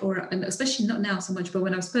upset, or and especially not now so much, but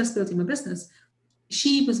when I was first building my business,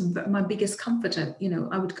 she was my biggest comforter.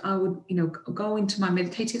 I would go into my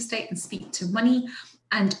meditative state and speak to money,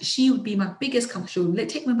 and she would be my biggest comfort. She would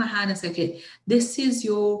take me by my hand and say, okay, this is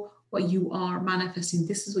what you are manifesting.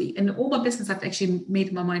 This is what you, and all my business I've actually made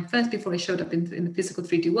in my mind first before I showed up in the physical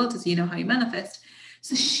 3D world, so you know how you manifest.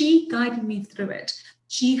 So she guided me through it.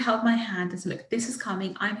 She held my hand and said, look, this is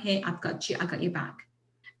coming. I'm here. I've got you. I got your back.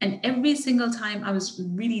 And every single time I was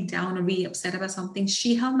really down or really upset about something,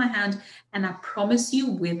 she held my hand. And I promise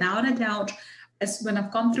you, without a doubt, as when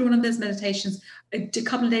I've gone through one of those meditations, a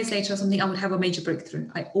couple of days later or something, I would have a major breakthrough.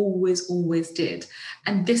 I always did.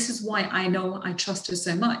 And this is why I know I trust her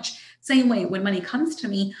so much. Same way, when money comes to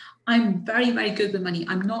me, I'm very good with money.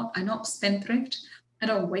 I'm not spendthrift.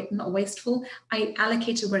 I'm not wasteful. I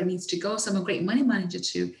allocate it where it needs to go. So I'm a great money manager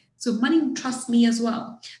too. So money trusts me as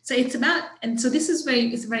well. So it's about, and so this is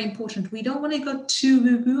it's very important. We don't want to go too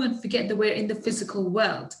woo-woo and forget that we're in the physical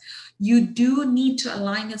world. You do need to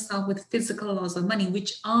align yourself with physical laws of money,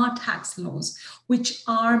 which are tax laws, which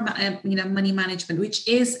are money management, which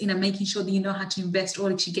is making sure that you know how to invest, or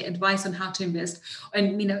that you get advice on how to invest,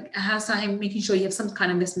 and making sure you have some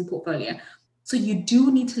kind of investment portfolio. So you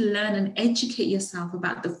do need to learn and educate yourself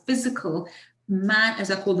about the physical as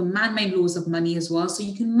I call them, man-made laws of money as well, so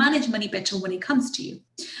you can manage money better when it comes to you.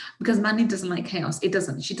 Because money doesn't like chaos. It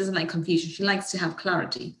doesn't. She doesn't like confusion. She likes to have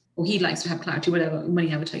clarity, or he likes to have clarity, whatever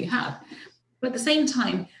money avatar you have. But at the same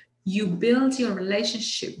time, you build your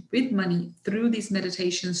relationship with money through these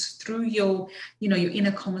meditations, through your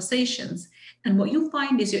inner conversations. And what you'll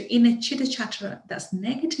find is your inner chitter-chatter that's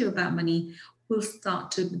negative about money will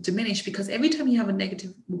start to diminish, because every time you have a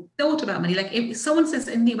negative thought about money, like if someone says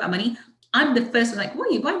anything about money, I'm the first one like, why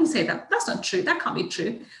do you say that? That's not true. That can't be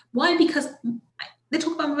true. Why? Because they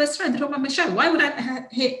talk about my best friend. They talk about Michelle. Why would I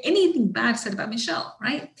hear anything bad said about Michelle,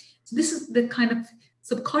 right? So this is the kind of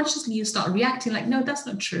subconsciously you start reacting like, no, that's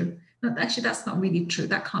not true. No, actually, that's not really true.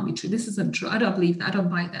 That can't be true. This isn't true. I don't believe that. I don't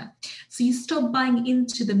buy that. So you stop buying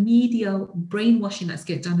into the media brainwashing that's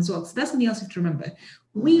get done as well. So that's something else you have to remember.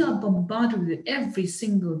 We are bombarded with it every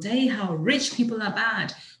single day, how rich people are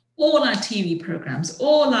bad. All our TV programs,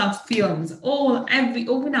 all our films, all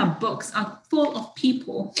in our books are full of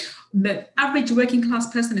people. The average working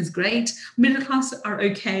class person is great, middle class are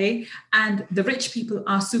okay, and the rich people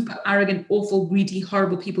are super arrogant, awful, greedy,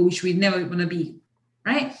 horrible people, which we never want to be,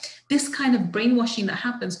 right? This kind of brainwashing that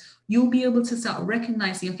happens, you'll be able to start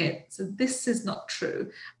recognizing, okay, so this is not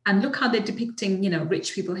true. And look how they're depicting,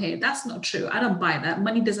 rich people here. That's not true. I don't buy that.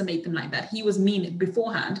 Money doesn't make them like that. He was mean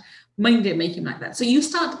beforehand. Money didn't make him like that. So you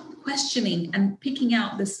start questioning and picking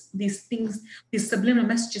out these things, these subliminal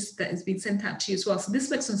messages that has been sent out to you as well. So this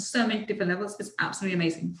works on so many different levels. It's absolutely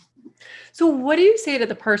amazing. So what do you say to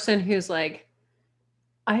the person who's like,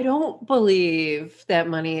 I don't believe that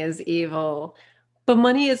money is evil, but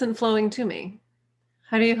money isn't flowing to me?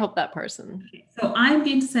 How do you help that person? So I'm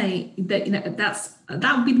going to say that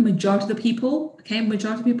that would be the majority of the people. Okay,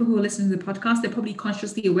 majority of people who are listening to the podcast, they're probably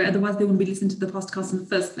consciously aware. Otherwise, they wouldn't be listening to the podcast in the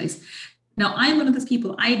first place. Now, I'm one of those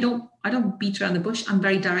people. I don't beat around the bush. I'm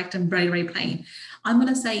very direct and very plain. I'm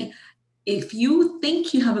going to say, if you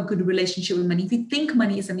think you have a good relationship with money, if you think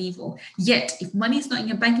money is an evil, yet if money is not in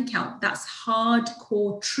your bank account, that's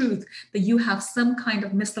hardcore truth that you have some kind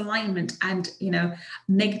of misalignment and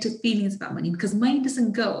negative feelings about money, because money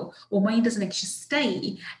doesn't go, or money doesn't actually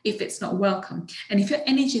stay if it's not welcome. And if your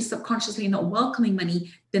energy is subconsciously not welcoming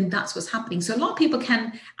money, then that's what's happening. So a lot of people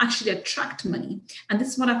can actually attract money. And this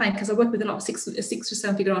is what I find, because I work with a lot of six to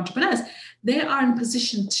seven figure entrepreneurs. They are in a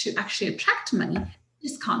position to actually attract money,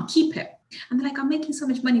 just can't keep it. And they're like, I'm making so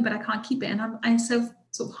much money, but I can't keep it. And I sort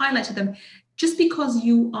of highlight to them, just because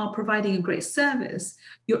you are providing a great service,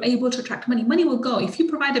 you're able to attract money. Money will go. If you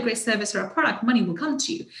provide a great service or a product, money will come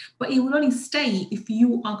to you, but it will only stay if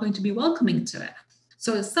you are going to be welcoming to it.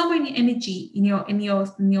 So somewhere in your energy, in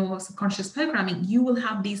your subconscious programming, you will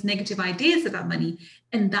have these negative ideas about money,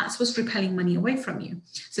 and that's what's repelling money away from you.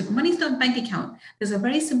 So if money's not in bank account, there's a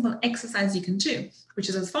very simple exercise you can do, which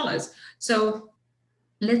is as follows. So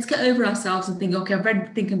let's get over ourselves and think, okay, I've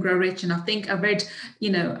read Think and Grow Rich, and I think I've read,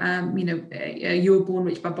 You Were Born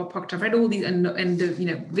Rich by Bob Proctor. I've read all these, and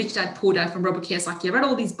Rich Dad Poor Dad from Robert Kiyosaki. I've read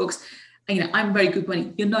all these books, and I'm very good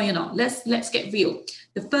money. You're not. Let's get real.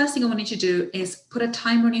 The first thing I want you to do is put a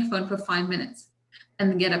timer on your phone for 5 minutes,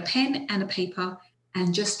 and get a pen and a paper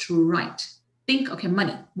and just write. Think, okay,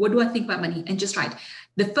 money. What do I think about money? And just write.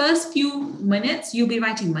 The first few minutes, you'll be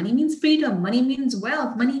writing, money means freedom, money means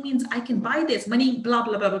wealth, money means I can buy this, money, blah,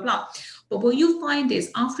 blah, blah, blah, blah. But what you'll find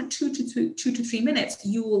is after 2 to 3 minutes,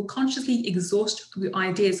 you will consciously exhaust your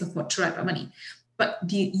ideas of what to write about money. But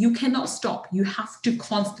you cannot stop. You have to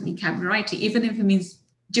constantly keep writing, even if it means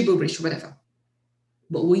gibberish or whatever.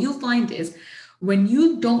 But what you'll find is when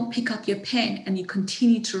you don't pick up your pen and you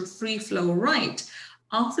continue to free flow write,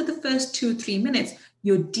 after the first 2 or 3 minutes,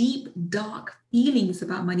 your deep, dark feelings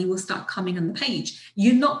about money will start coming on the page.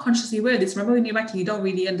 You're not consciously aware of this. Remember, when you're writing, you don't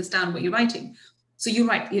really understand what you're writing. So you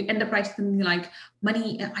end up writing something like,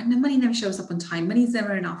 money never shows up on time. Money's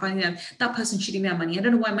never enough. That person's cheating me out money. I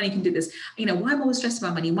don't know why money can do this. Why am I always stressed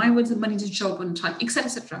about money? Why would the money just show up on time, etc.,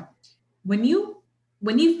 etc. When you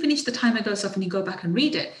when you finish the timer goes off and you go back and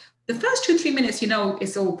read it, the first 2-3 minutes,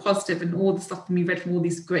 it's all positive and all the stuff we read from all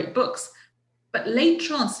these great books. But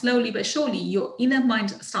later on, slowly but surely, your inner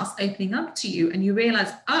mind starts opening up to you and you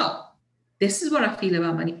realize, oh, this is what I feel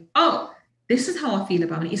about money. Oh, this is how I feel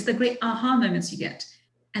about money. It's the great aha moments you get.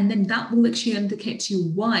 And then that will actually indicate to you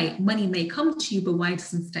why money may come to you, but why it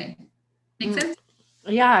doesn't stay. Make sense?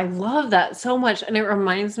 Yeah, I love that so much. And it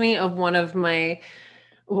reminds me of one of my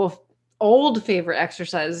old favorite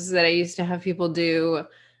exercises that I used to have people do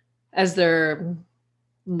as they're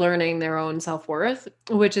learning their own self-worth,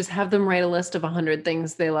 which is have them write a list of 100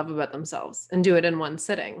 things they love about themselves and do it in one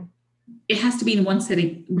sitting. It has to be in one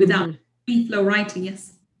sitting without free flow writing.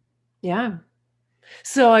 Yes. Yeah.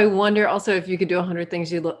 So I wonder also if you could do 100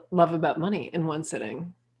 things you love about money in one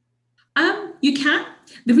sitting. You can.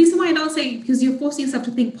 The reason why I don't say, because you're forcing yourself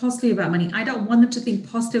to think positively about money. I don't want them to think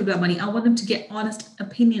positive about money. I want them to get honest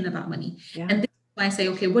opinion about money. Yeah. And this is why I say,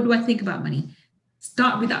 okay, what do I think about money?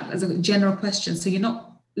 Start with that as a general question. So you're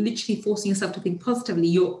not literally forcing yourself to think positively.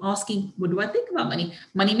 You're asking, what do I think about money?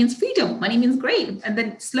 Money means freedom. Money means great. And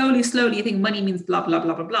then slowly, you think money means blah, blah,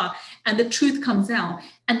 blah, blah, blah. And the truth comes out.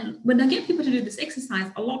 And when I get people to do this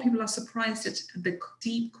exercise, a lot of people are surprised at the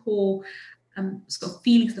deep core sort of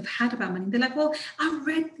feelings they've had about money. They're like, well, I've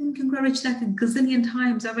read Think and Grow Rich like a gazillion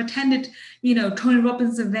times. I've attended, Tony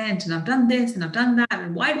Robbins' event, and I've done this and I've done that.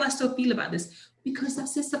 And why do I still feel about this? Because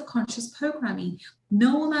that's this subconscious programming.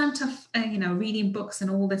 No amount of, reading books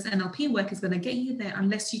and all this NLP work is going to get you there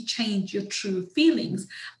unless you change your true feelings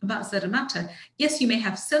about a certain matter. Yes, you may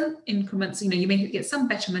have some increments, you may get some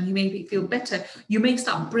betterment, you may feel better, you may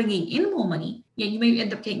start bringing in more money. Yeah, you may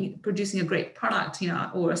end up producing a great product,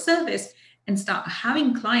 or a service, and start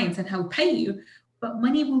having clients and help pay you, but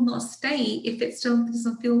money will not stay if it still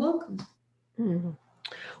doesn't feel welcome. Mm-hmm.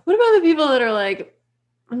 What about the people that are like,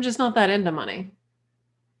 I'm just not that into money?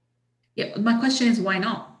 Yeah, my question is, why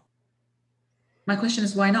not? My question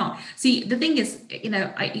is, why not? See, the thing is,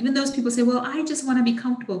 even those people say, well, I just want to be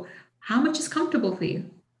comfortable. How much is comfortable for you?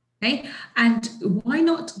 Okay. And why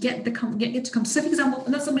not get to come? So for example,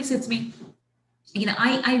 somebody said to me,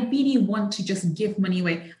 I really want to just give money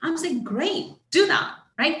away. I'm saying, great, do that,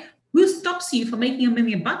 right? Who stops you from making $1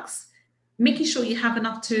 million, making sure you have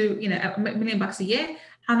enough to, $1 million a year,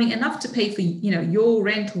 having enough to pay for, your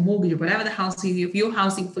rent or mortgage or whatever the house is, if you're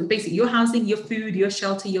housing, for basically your housing, your food, your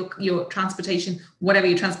shelter, your transportation, whatever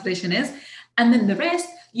your transportation is. And then the rest,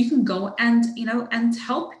 you can go and, and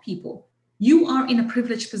help people. You are in a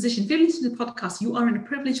privileged position. If you listen to the podcast, you are in a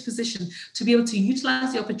privileged position to be able to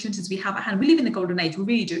utilize the opportunities we have at hand. We live in the golden age. We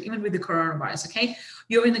really do, even with the coronavirus, okay?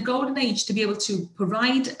 You're in the golden age to be able to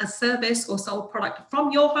provide a service or sell a product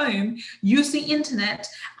from your home using internet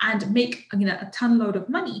and make, a ton load of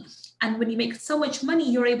money. And when you make so much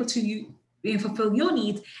money, you're able to fulfill your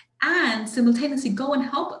needs and simultaneously go and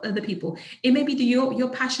help other people. It may be that your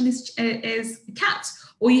passion is cats,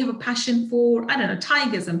 or you have a passion for,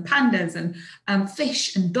 tigers and pandas and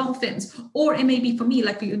fish and dolphins, or it may be for me,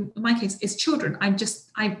 like in my case, is children. I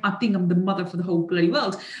think I'm the mother for the whole bloody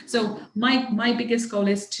world. So my biggest goal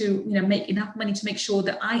is to, make enough money to make sure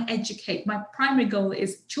that I educate. My primary goal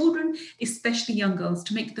is children, especially young girls,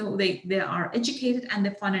 to make they are educated and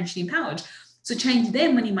they're financially empowered. So change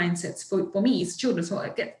their money mindsets for me as children. So I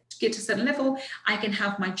get to a certain level, I can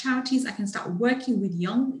have my charities, I can start working with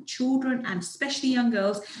young children and especially young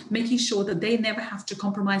girls, making sure that they never have to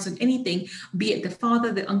compromise on anything, be it the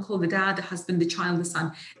father, the uncle, the dad, the husband, the child, the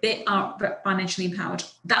son. They are financially empowered.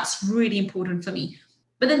 That's really important for me.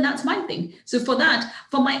 But then that's my thing. So for that,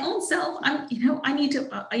 for my own self, I need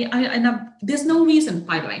to, there's no reason,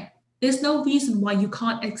 by the way, there's no reason why you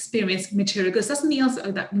can't experience material goods. That's something else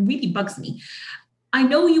that really bugs me. I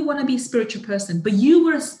know you want to be a spiritual person, but you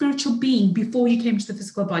were a spiritual being before you came to the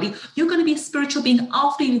physical body. You're going to be a spiritual being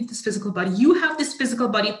after you leave this physical body. You have this physical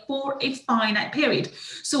body for a finite period.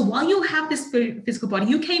 So while you have this physical body,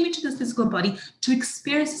 you came into this physical body to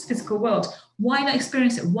experience this physical world. Why not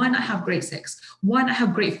experience it? Why not have great sex? Why not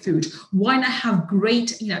have great food? Why not have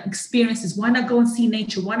great, experiences? Why not go and see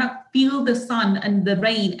nature? Why not feel the sun and the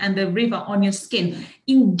rain and the river on your skin?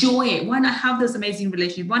 Enjoy it. Why not have those amazing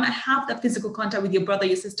relationships? Why not have that physical contact with your brother,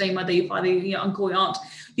 your sister, your mother, your father, your uncle, your aunt,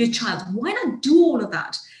 your child? Why not do all of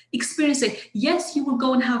that? Experience it. Yes, you will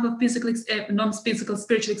go and have a physical, non-physical,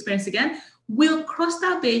 spiritual experience again. We'll cross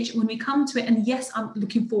that bridge when we come to it. And yes, I'm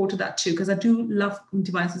looking forward to that too, because I do love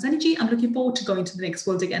divine source energy. I'm looking forward to going to the next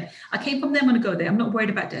world again. I came from there, I'm going to go there. I'm not worried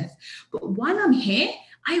about death. But while I'm here,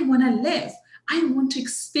 I want to live. I want to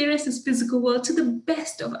experience this physical world to the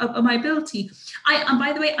best of my ability. And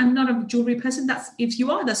by the way, I'm not a jewelry person. That's, if you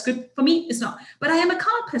are, that's good. For me, it's not. But I am a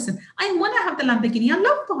car person. I want to have the Lamborghini. I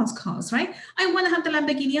love fast cars, right? I want to have the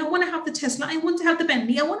Lamborghini. I want to have the Tesla. I want to have the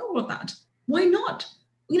Bentley. I want all of that. Why not?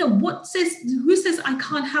 Who says I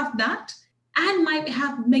can't have that? And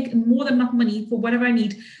make more than enough money for whatever I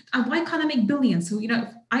need. And why can't I make billions? So,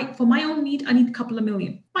 for my own need, I need a couple of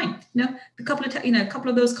million. Fine. A couple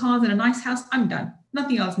of those cars and a nice house, I'm done.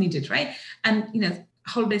 Nothing else needed, right? And,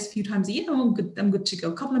 holidays a few times a year, I'm good to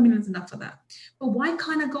go. A couple of millions enough for that. But why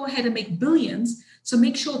can't I go ahead and make billions? So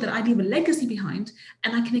make sure that I leave a legacy behind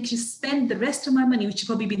and I can actually spend the rest of my money, which will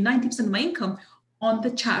probably be 90% of my income, on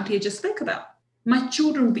the charity I just spoke about. My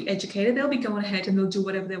children will be educated. They'll be going ahead and they'll do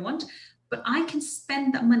whatever they want. But I can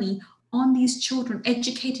spend that money on these children,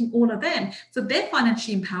 educating all of them so they're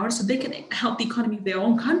financially empowered, so they can help the economy of their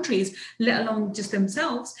own countries, let alone just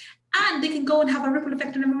themselves, and they can go and have a ripple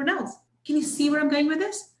effect on everyone else. Can you see where I'm going with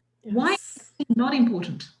this? Yes. Why is it not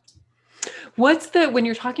important? When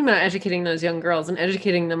you're talking about educating those young girls and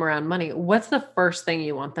educating them around money, what's the first thing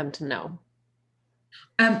you want them to know?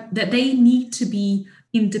 That they need to be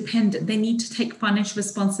independent. They need to take financial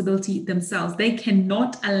responsibility themselves. They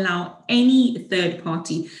cannot allow any third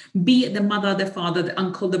party, be it the mother, the father, the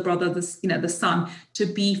uncle, the brother, the son, to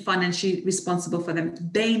be financially responsible for them.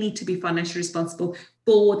 They need to be financially responsible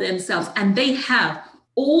for themselves. And they have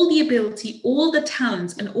all the ability, all the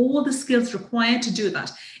talents, and all the skills required to do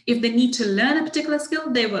that. If they need to learn a particular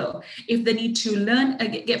skill, they will. If they need to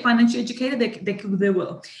get financially educated, they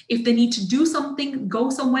will. If they need to do something, go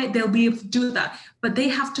somewhere, they'll be able to do that. But they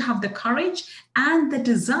have to have the courage and the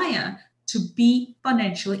desire to be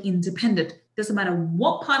financially independent. Doesn't matter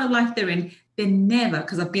what part of life they're in, they never,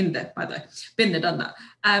 because I've been there, by the way, been there, done that.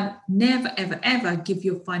 Never, ever, ever give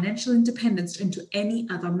your financial independence into any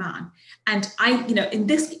other man. And in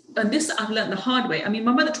this I've learned the hard way. I mean,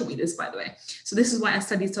 my mother taught me this, by the way. So this is why I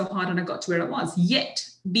studied so hard and I got to where I was. Yet,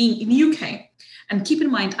 being in the UK, and keep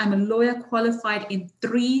in mind, I'm a lawyer qualified in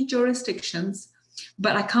 3 jurisdictions,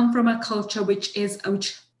 but I come from a culture my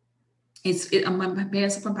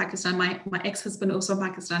parents are from Pakistan. My ex-husband also from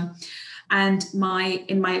Pakistan. And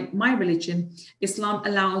in my religion, Islam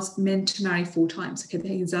allows men to marry 4 times. Okay,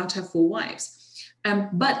 he's allowed to have 4 wives.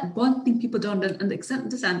 But one thing people don't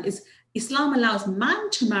understand is Islam allows man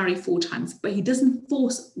to marry 4 times, but he doesn't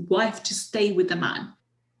force wife to stay with the man.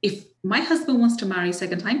 If my husband wants to marry a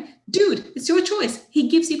second time, dude, it's your choice. He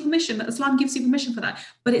gives you permission. Islam gives you permission for that.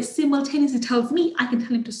 But it simultaneously tells me I can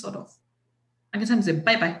tell him to sod off. I can tell him to say,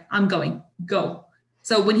 bye-bye, I'm going, go.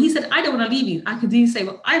 So when he said, I don't want to leave you, I could easily say,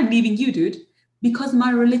 well, I'm leaving you, dude, because my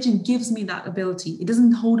religion gives me that ability. It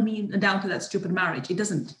doesn't hold me down to that stupid marriage. It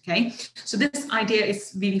doesn't, okay? So this idea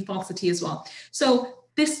is really falsity as well. So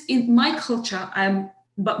this, in my culture,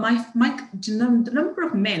 but the number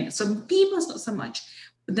of men, so females not so much,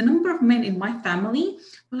 but the number of men in my family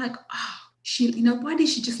were like, why did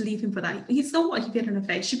she just leave him for that? He saw what he did in her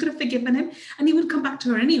face. She could have forgiven him and he would come back to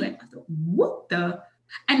her anyway. I thought, what the?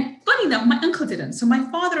 And funny enough, my uncle didn't. So my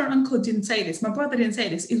father and uncle didn't say this. My brother didn't say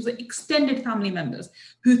this. It was extended family members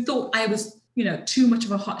who thought I was, too much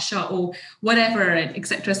of a hot shot or whatever, and et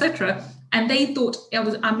cetera, et cetera. And they thought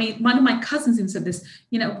one of my cousins even said this,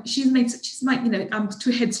 I'm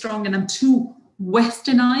too headstrong and I'm too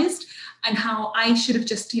westernized, and how I should have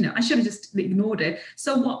just ignored it.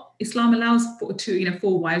 So what Islam allows for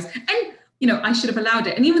 4 wives, and I should have allowed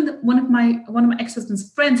it. And even one of my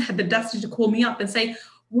ex-husband's friends had the audacity to call me up and say,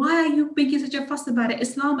 why are you making such a fuss about it?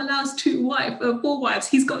 Islam allows 4 wives.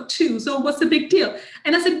 He's got 2. So what's the big deal?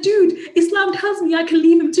 And I said, dude, Islam tells me I can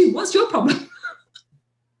leave him too. What's your problem?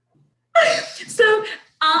 So,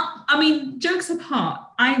 jokes apart,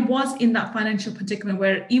 I was in that financial predicament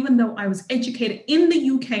where even though I was educated in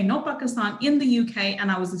the UK, not Pakistan, in the UK, and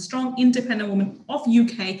I was a strong, independent woman of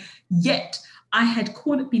UK, yet I had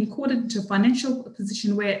been caught into a financial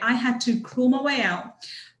position where I had to claw my way out,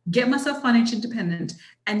 get myself financially independent,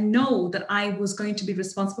 and know that I was going to be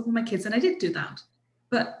responsible for my kids. And I did do that.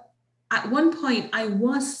 But at one point, I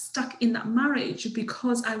was stuck in that marriage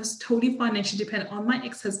because I was totally financially dependent on my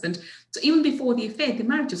ex-husband. So even before the affair, the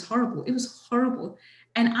marriage was horrible. It was horrible.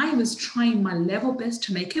 And I was trying my level best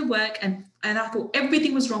to make it work. And I thought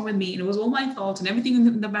everything was wrong with me and it was all my fault and everything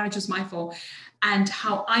in the marriage was my fault and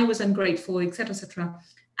how I was ungrateful, et cetera, et cetera.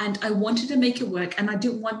 And I wanted to make it work. And I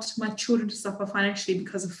didn't want my children to suffer financially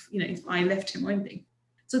because of, if I left him or anything.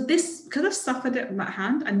 So this, because I've suffered it on that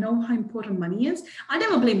hand, I know how important money is. I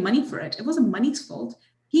never blame money for it. It wasn't money's fault.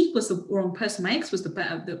 He was the wrong person. My ex was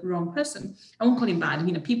the wrong person. I won't call him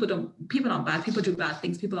bad. People aren't bad. People do bad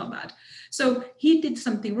things. People aren't bad. So he did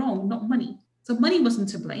something wrong, not money. So money wasn't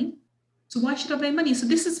to blame. So why should I blame money? So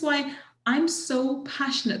this is why I'm so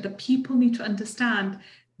passionate that people need to understand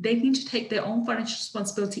they need to take their own financial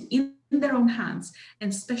responsibility in their own hands,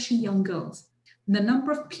 and especially young girls. And the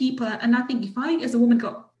number of people, and I think if I, as a woman,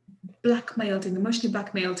 got blackmailed and emotionally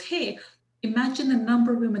blackmailed here, imagine the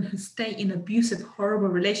number of women who stay in abusive, horrible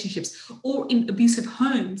relationships or in abusive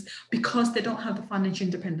homes because they don't have the financial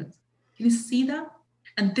independence. Can you see that?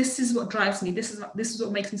 And this is what drives me. This is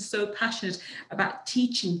what makes me so passionate about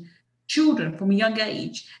teaching children from a young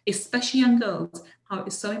age, especially young girls, how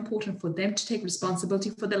it's so important for them to take responsibility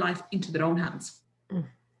for their life into their own hands.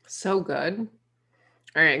 So good.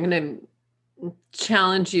 All right, I'm going to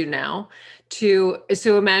challenge you now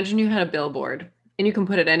so imagine you had a billboard and you can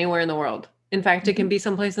put it anywhere in the world. In fact, it can be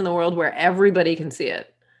someplace in the world where everybody can see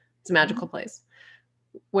it. It's a magical place.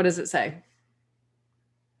 What does it say?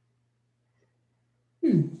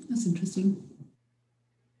 That's interesting.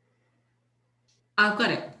 I've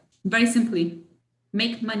got it. Very simply,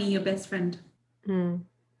 make money your best friend.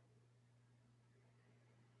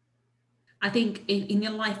 I think in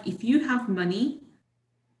your life, if you have money,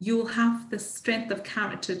 you'll have the strength of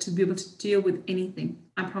character to be able to deal with anything.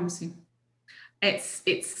 I promise you. It's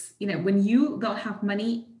when you don't have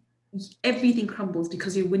money, everything crumbles,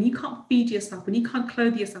 because when you can't feed yourself, when you can't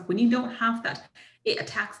clothe yourself, when you don't have that, it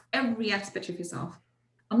attacks every aspect of yourself.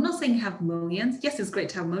 I'm not saying you have millions. Yes, it's great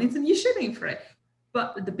to have millions and you should aim for it.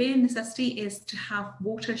 But the bare necessity is to have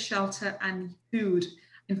water, shelter, and food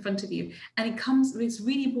in front of you. And it's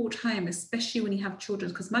really brought home, especially when you have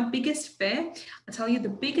children. Because my biggest fear, I tell you,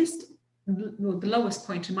 the lowest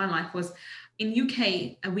point in my life was in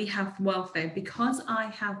UK, we have welfare. Because I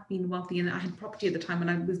have been wealthy and I had property at the time when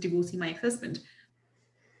I was divorcing my ex-husband.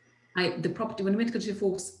 The property, when we went to go to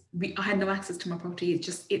divorce, I had no access to my property.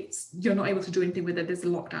 You're not able to do anything with it. There's a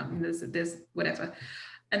lockdown, there's whatever.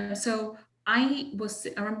 And so I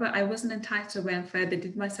remember I wasn't entitled to welfare. They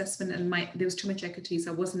did my assessment and there was too much equity,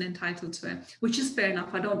 so I wasn't entitled to it, which is fair enough.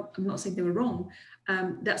 I'm not saying they were wrong.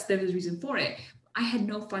 There was a reason for it. I had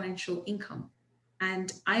no financial income.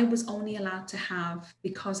 And I was only allowed to have,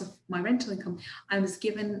 because of my rental income, I was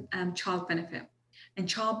given child benefit. And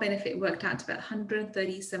child benefit worked out to about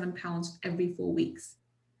 £137 every 4 weeks.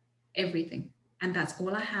 Everything. And that's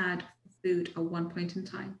all I had for food at one point in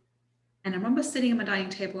time. And I remember sitting at my dining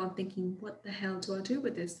table and thinking, what the hell do I do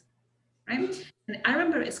with this? Right? And I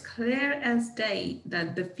remember it's clear as day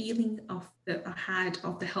that the feeling that I had,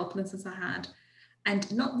 of the helplessness I had. And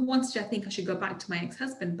not once did I think I should go back to my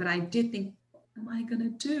ex-husband, but I did think, what am I going to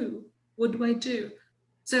do? What do I do?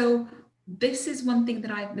 So this is one thing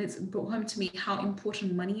that's brought home to me, how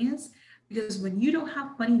important money is. Because when you don't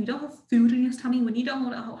have money, you don't have food in your tummy, when you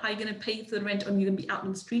don't know how you're going to pay for the rent and you're going to be out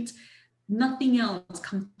on the streets, nothing else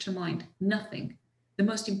comes to mind. Nothing. The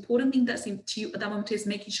most important thing that's to you at that moment is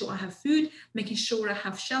making sure I have food, making sure I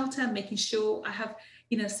have shelter, making sure I have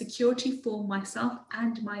security for myself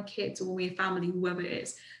and my kids, or my family, whoever it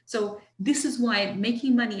is. So this is why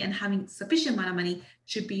making money and having sufficient amount of money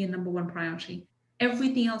should be your number one priority.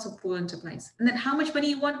 Everything else will fall into place. And then how much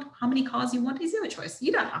money you want, how many cars you want is your choice.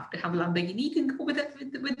 You don't have to have a Lamborghini. You can go with a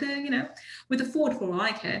Ford for all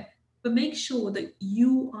I care. But make sure that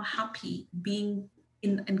you are happy being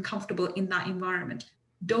and comfortable in that environment.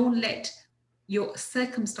 Don't let your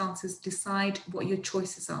circumstances decide what your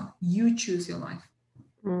choices are. You choose your life.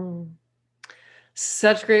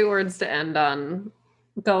 Such great words to end on.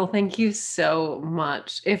 Gull, thank you so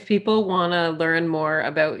much. If people want to learn more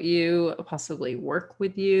about you, possibly work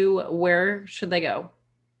with you, where should they go?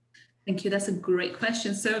 Thank you. That's a great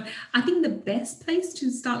question. So I think the best place to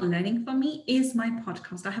start learning from me is my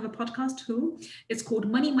podcast. I have a podcast too. It's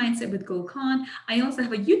called Money Mindset with Gull Khan. I also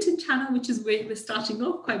have a YouTube channel, which is where we're starting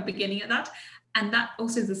off, quite beginning at that. And that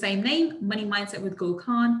also is the same name, Money Mindset with Gull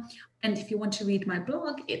Khan. And if you want to read my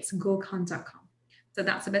blog, it's gullkhan.com. So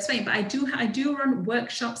that's the best way. But I do run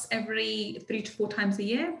workshops every 3 to 4 times a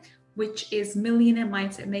year, which is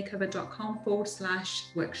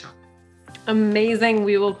millionairemindsetmakeover.com/workshop. Amazing.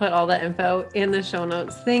 We will put all that info in the show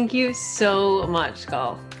notes. Thank you so much,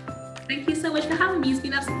 Gull. Thank you so much for having me. It's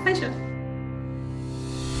been an absolute pleasure.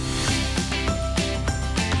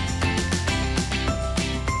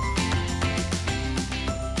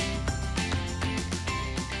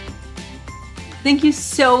 Thank you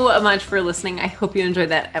so much for listening. I hope you enjoyed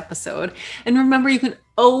that episode. And remember, you can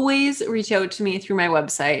always reach out to me through my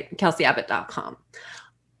website, kelseyabbott.com.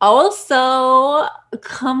 Also,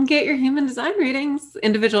 come get your human design readings,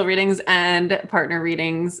 individual readings and partner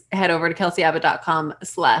readings. Head over to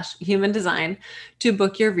kelseyabbott.com/human design to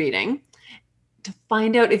book your reading, to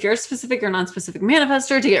find out if you're a specific or non-specific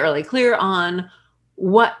manifestor, to get really clear on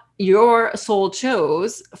what your soul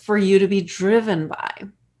chose for you to be driven by,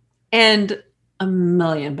 and a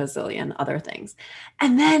million bazillion other things.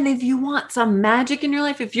 And then if you want some magic in your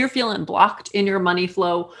life, if you're feeling blocked in your money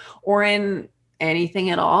flow or in anything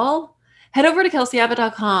at all, head over to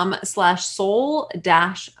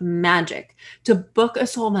kelseyabbott.com/soul-magic to book a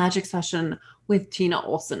soul magic session with Tina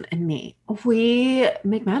Olson and me. We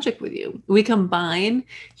make magic with you. We combine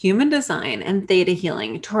human design and theta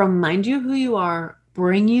healing to remind you who you are,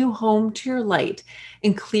 bring you home to your light,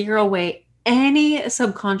 and clear away any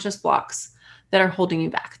subconscious blocks that are holding you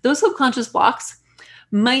back. Those subconscious blocks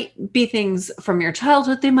might be things from your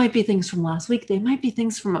childhood. They might be things from last week. They might be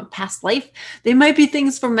things from a past life. They might be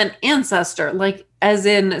things from an ancestor, like as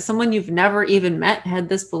in someone you've never even met had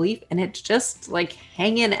this belief, and it's just like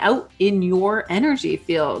hanging out in your energy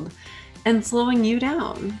field and slowing you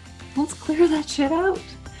down. Let's clear that shit out.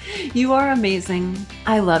 You are amazing.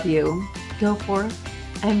 I love you. Go forth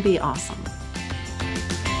and be awesome.